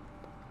game.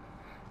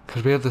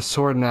 Because we have the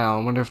sword now.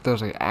 I wonder if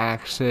there's like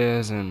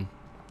axes and,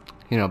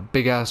 you know,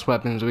 big ass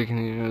weapons we can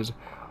use.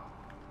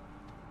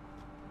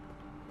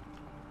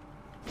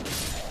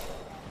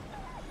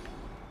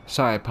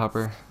 Sorry,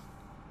 pupper.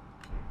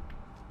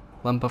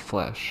 Lump of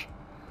flesh.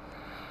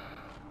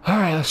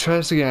 Alright, let's try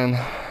this again.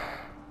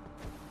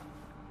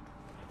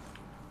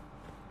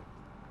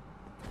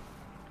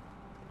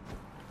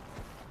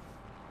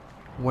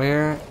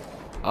 Where?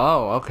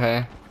 Oh,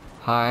 okay.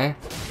 Hi.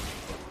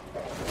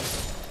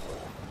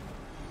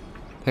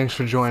 Thanks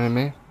for joining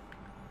me.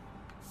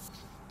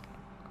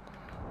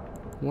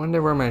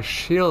 Wonder where my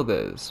shield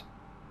is.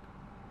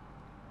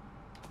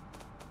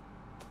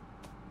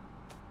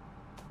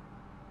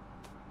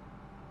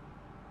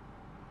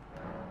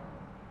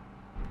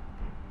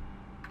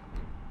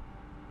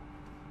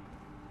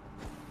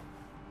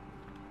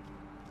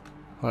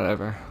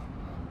 Whatever.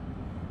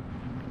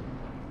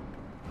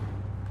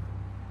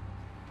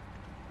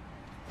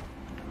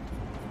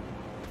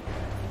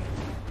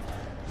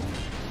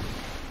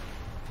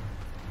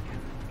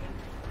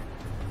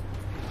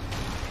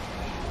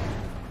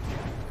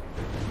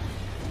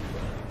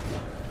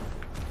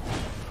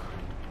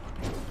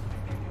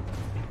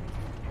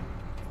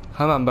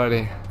 Come on,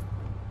 buddy.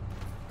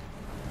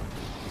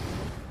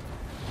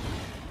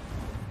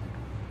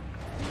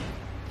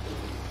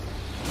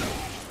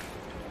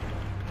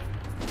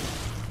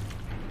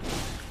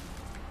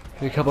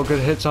 Get a couple good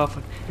hits off.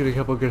 Get a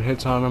couple good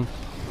hits on him.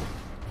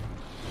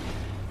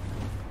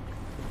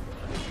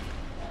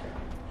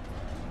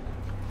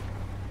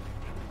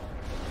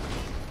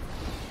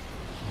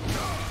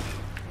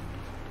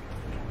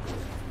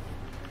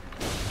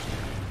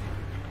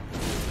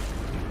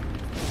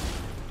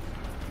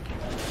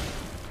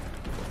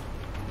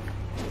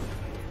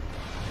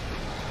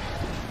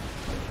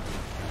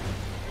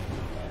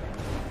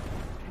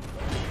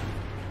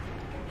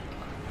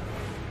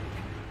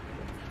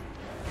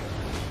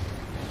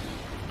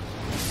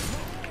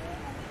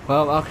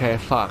 Well, okay,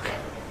 fuck.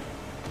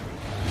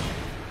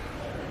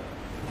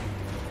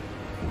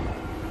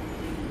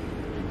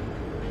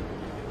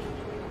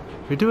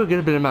 We do a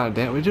good amount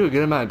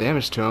of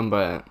damage to him,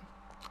 but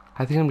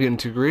I think I'm getting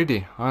too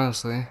greedy,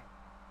 honestly.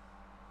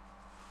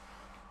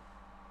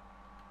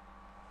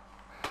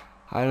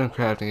 Item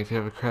crafting. If you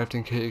have a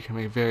crafting kit, you can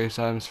make various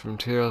items from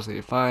materials that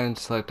you find.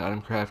 Select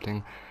item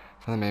crafting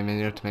from the main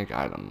menu to make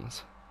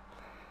items.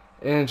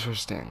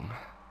 Interesting.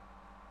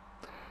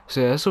 So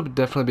yeah, this will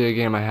definitely be a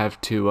game I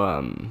have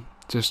to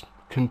just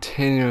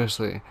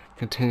continuously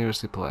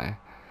play,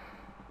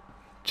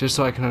 just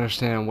so I can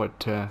understand what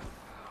to.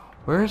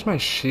 Where is my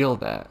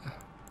shield at?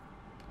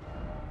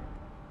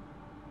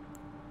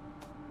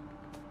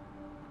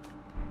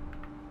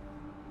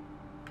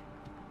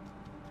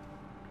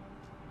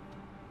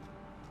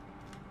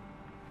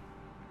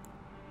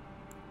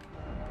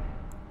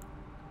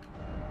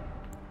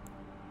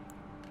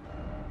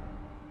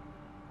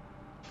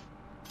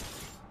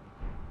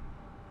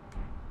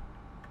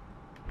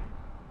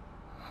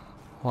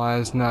 Why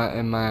is not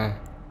in my...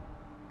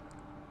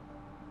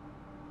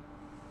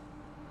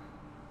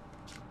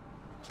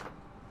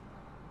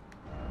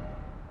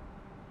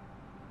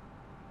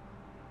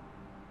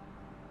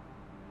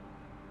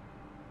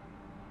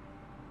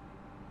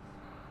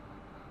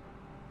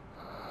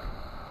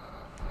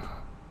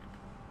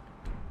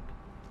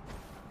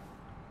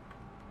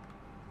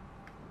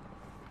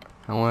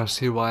 I want to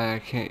see why I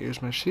can't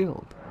use my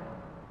shield.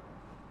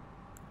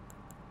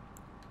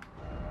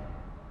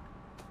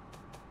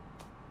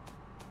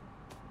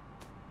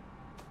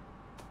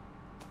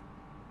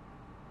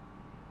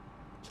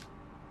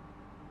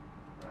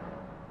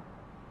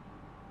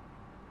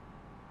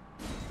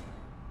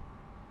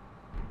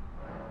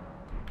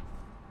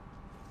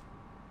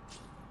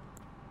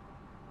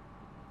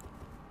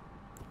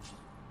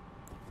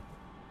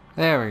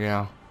 There we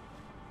go.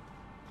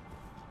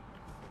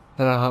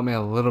 That'll help me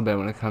a little bit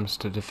when it comes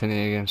to defending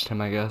against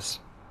him, I guess.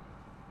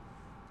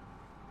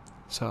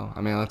 So, I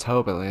mean, let's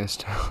hope at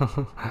least.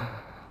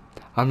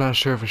 I'm not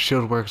sure if a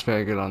shield works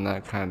very good on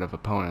that kind of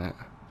opponent.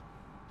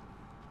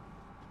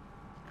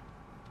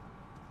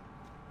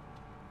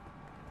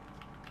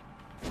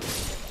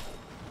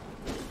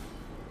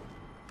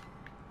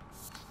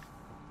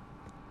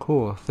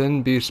 Cool,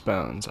 thin beast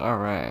bones.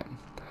 Alright.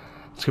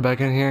 Let's go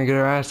back in here and get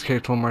our ass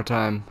kicked one more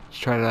time. Let's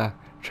try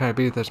to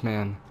beat this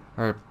man.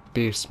 Or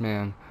beast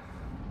man.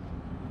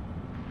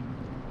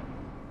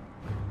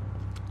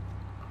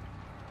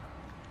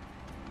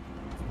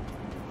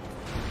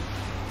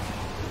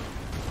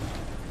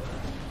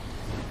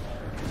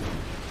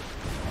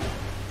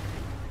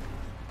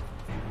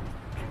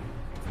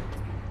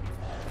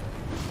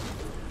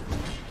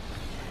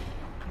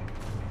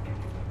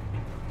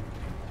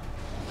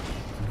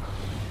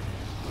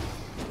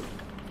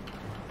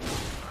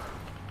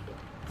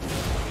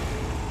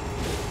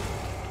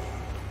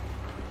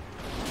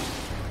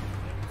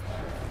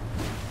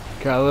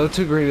 Got a little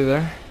too greedy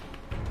there.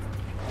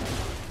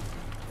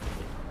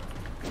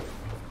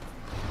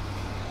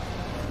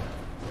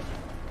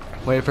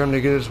 Wait for him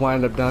to get his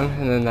wind up done,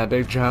 and then that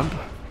big jump.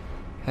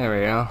 There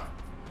we go.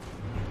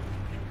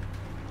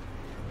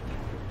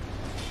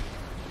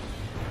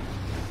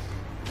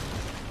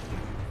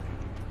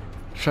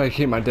 Try to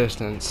keep my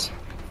distance.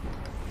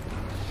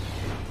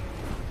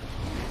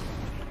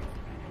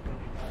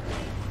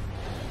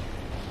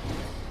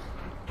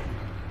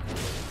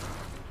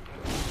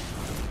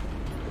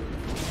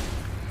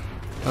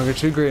 Don't get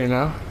too greedy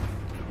now.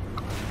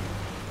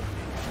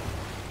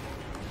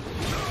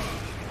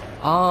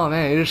 Oh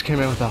man, he just came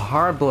in with a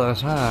hard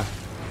blows, huh?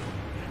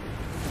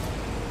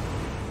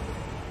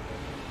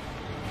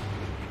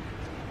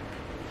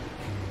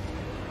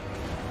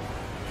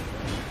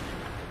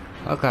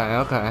 Okay,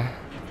 okay.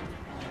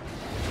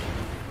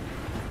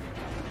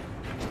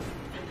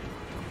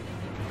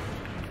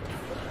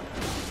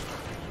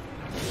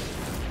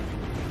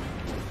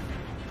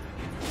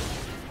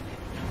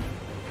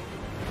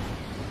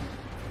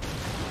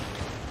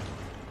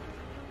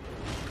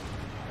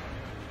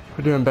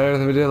 We're doing better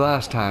than we did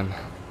last time.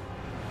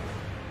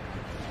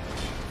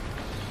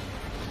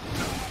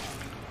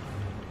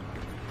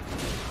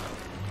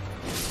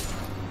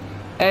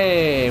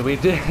 Hey, we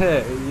did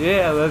it!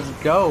 Yeah, let's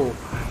go!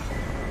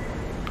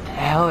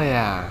 Hell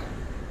yeah!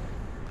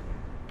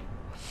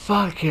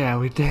 Fuck yeah,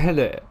 we did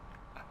it!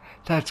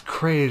 That's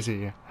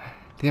crazy.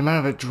 The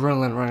amount of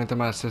adrenaline running through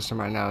my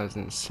system right now is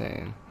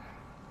insane.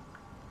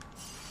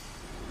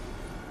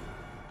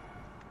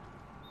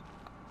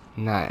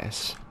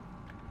 Nice.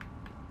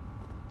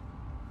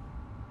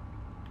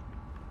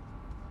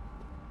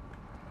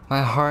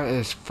 My heart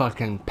is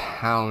fucking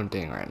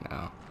pounding right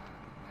now.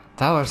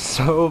 That was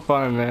so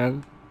fun,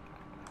 man.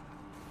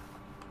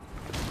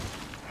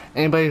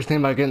 Anybody who's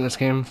thinking about getting this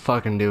game,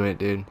 fucking do it,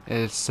 dude.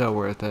 It's so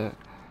worth it.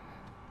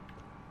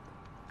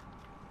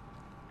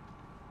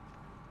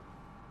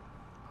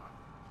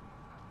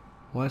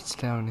 What's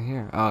down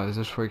here? Oh, is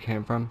this where it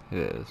came from? It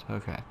is.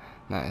 Okay.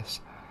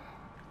 Nice.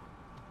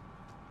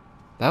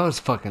 That was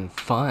fucking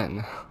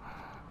fun.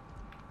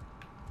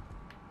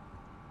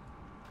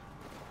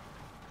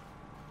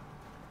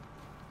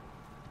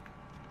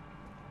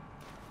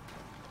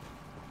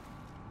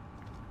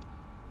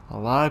 A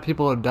lot of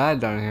people have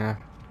died down here.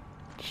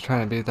 Just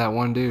trying to beat that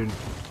one dude.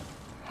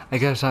 I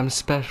guess I'm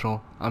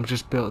special. I'm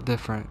just built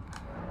different.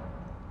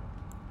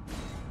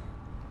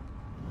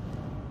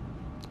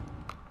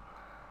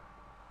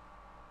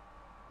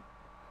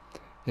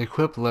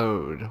 Equip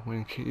load.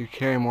 When you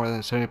carry more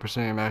than 70%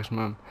 of your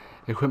maximum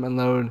equipment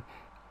load,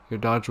 your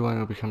dodge rolling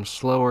will become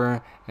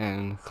slower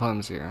and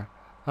clumsier.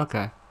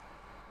 Okay.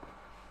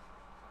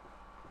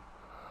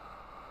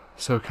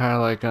 So kind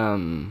of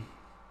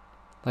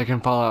like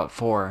in Fallout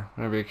 4,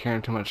 whenever you're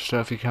carrying too much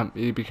stuff,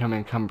 you become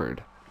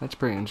encumbered. That's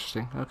pretty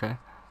interesting. Okay.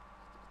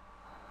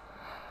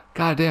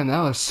 God damn,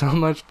 that was so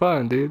much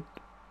fun, dude.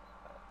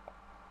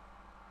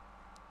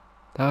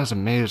 That was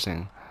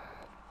amazing.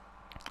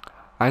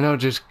 I know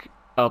just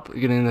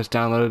getting this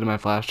downloaded to my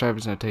flash drive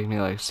is gonna take me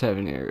like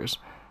 7 years.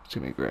 It's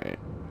gonna be great.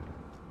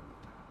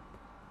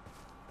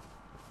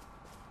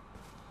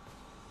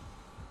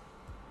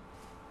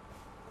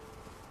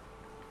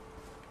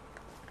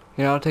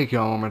 Yeah, I'll take you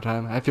on one more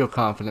time. I feel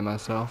confident in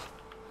myself.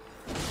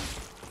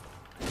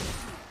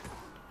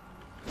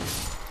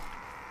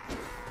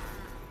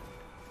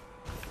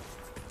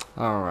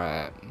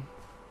 Alright.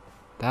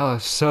 That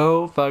was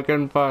so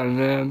fucking fun,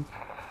 man.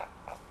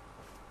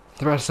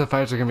 The rest of the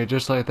fights are gonna be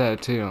just like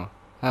that, too.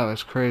 That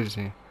was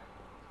crazy.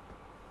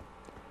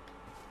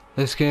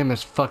 This game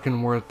is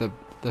fucking worth the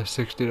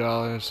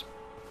 $60.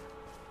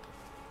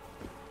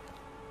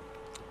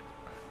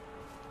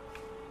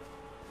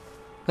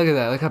 Look at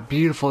that, look how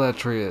beautiful that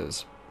tree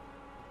is.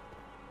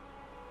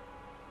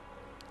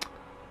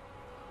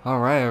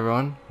 Alright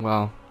everyone,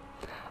 well,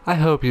 I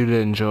hope you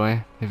did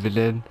enjoy. If you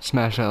did,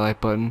 smash that like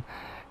button.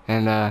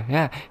 And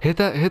yeah, hit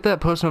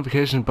that post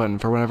notification button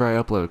for whenever I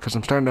upload, because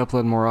I'm starting to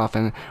upload more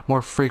often,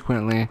 more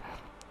frequently.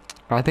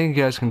 I think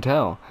you guys can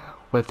tell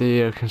with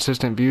the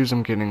consistent views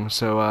I'm getting,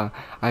 so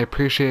I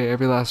appreciate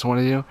every last one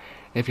of you.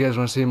 If you guys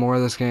want to see more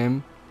of this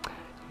game,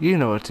 you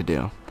know what to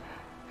do.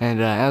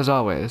 And as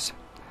always,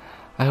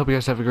 I hope you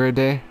guys have a great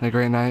day and a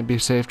great night. Be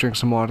safe, drink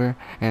some water,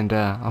 and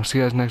I'll see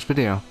you guys next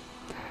video.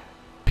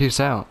 Peace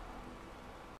out.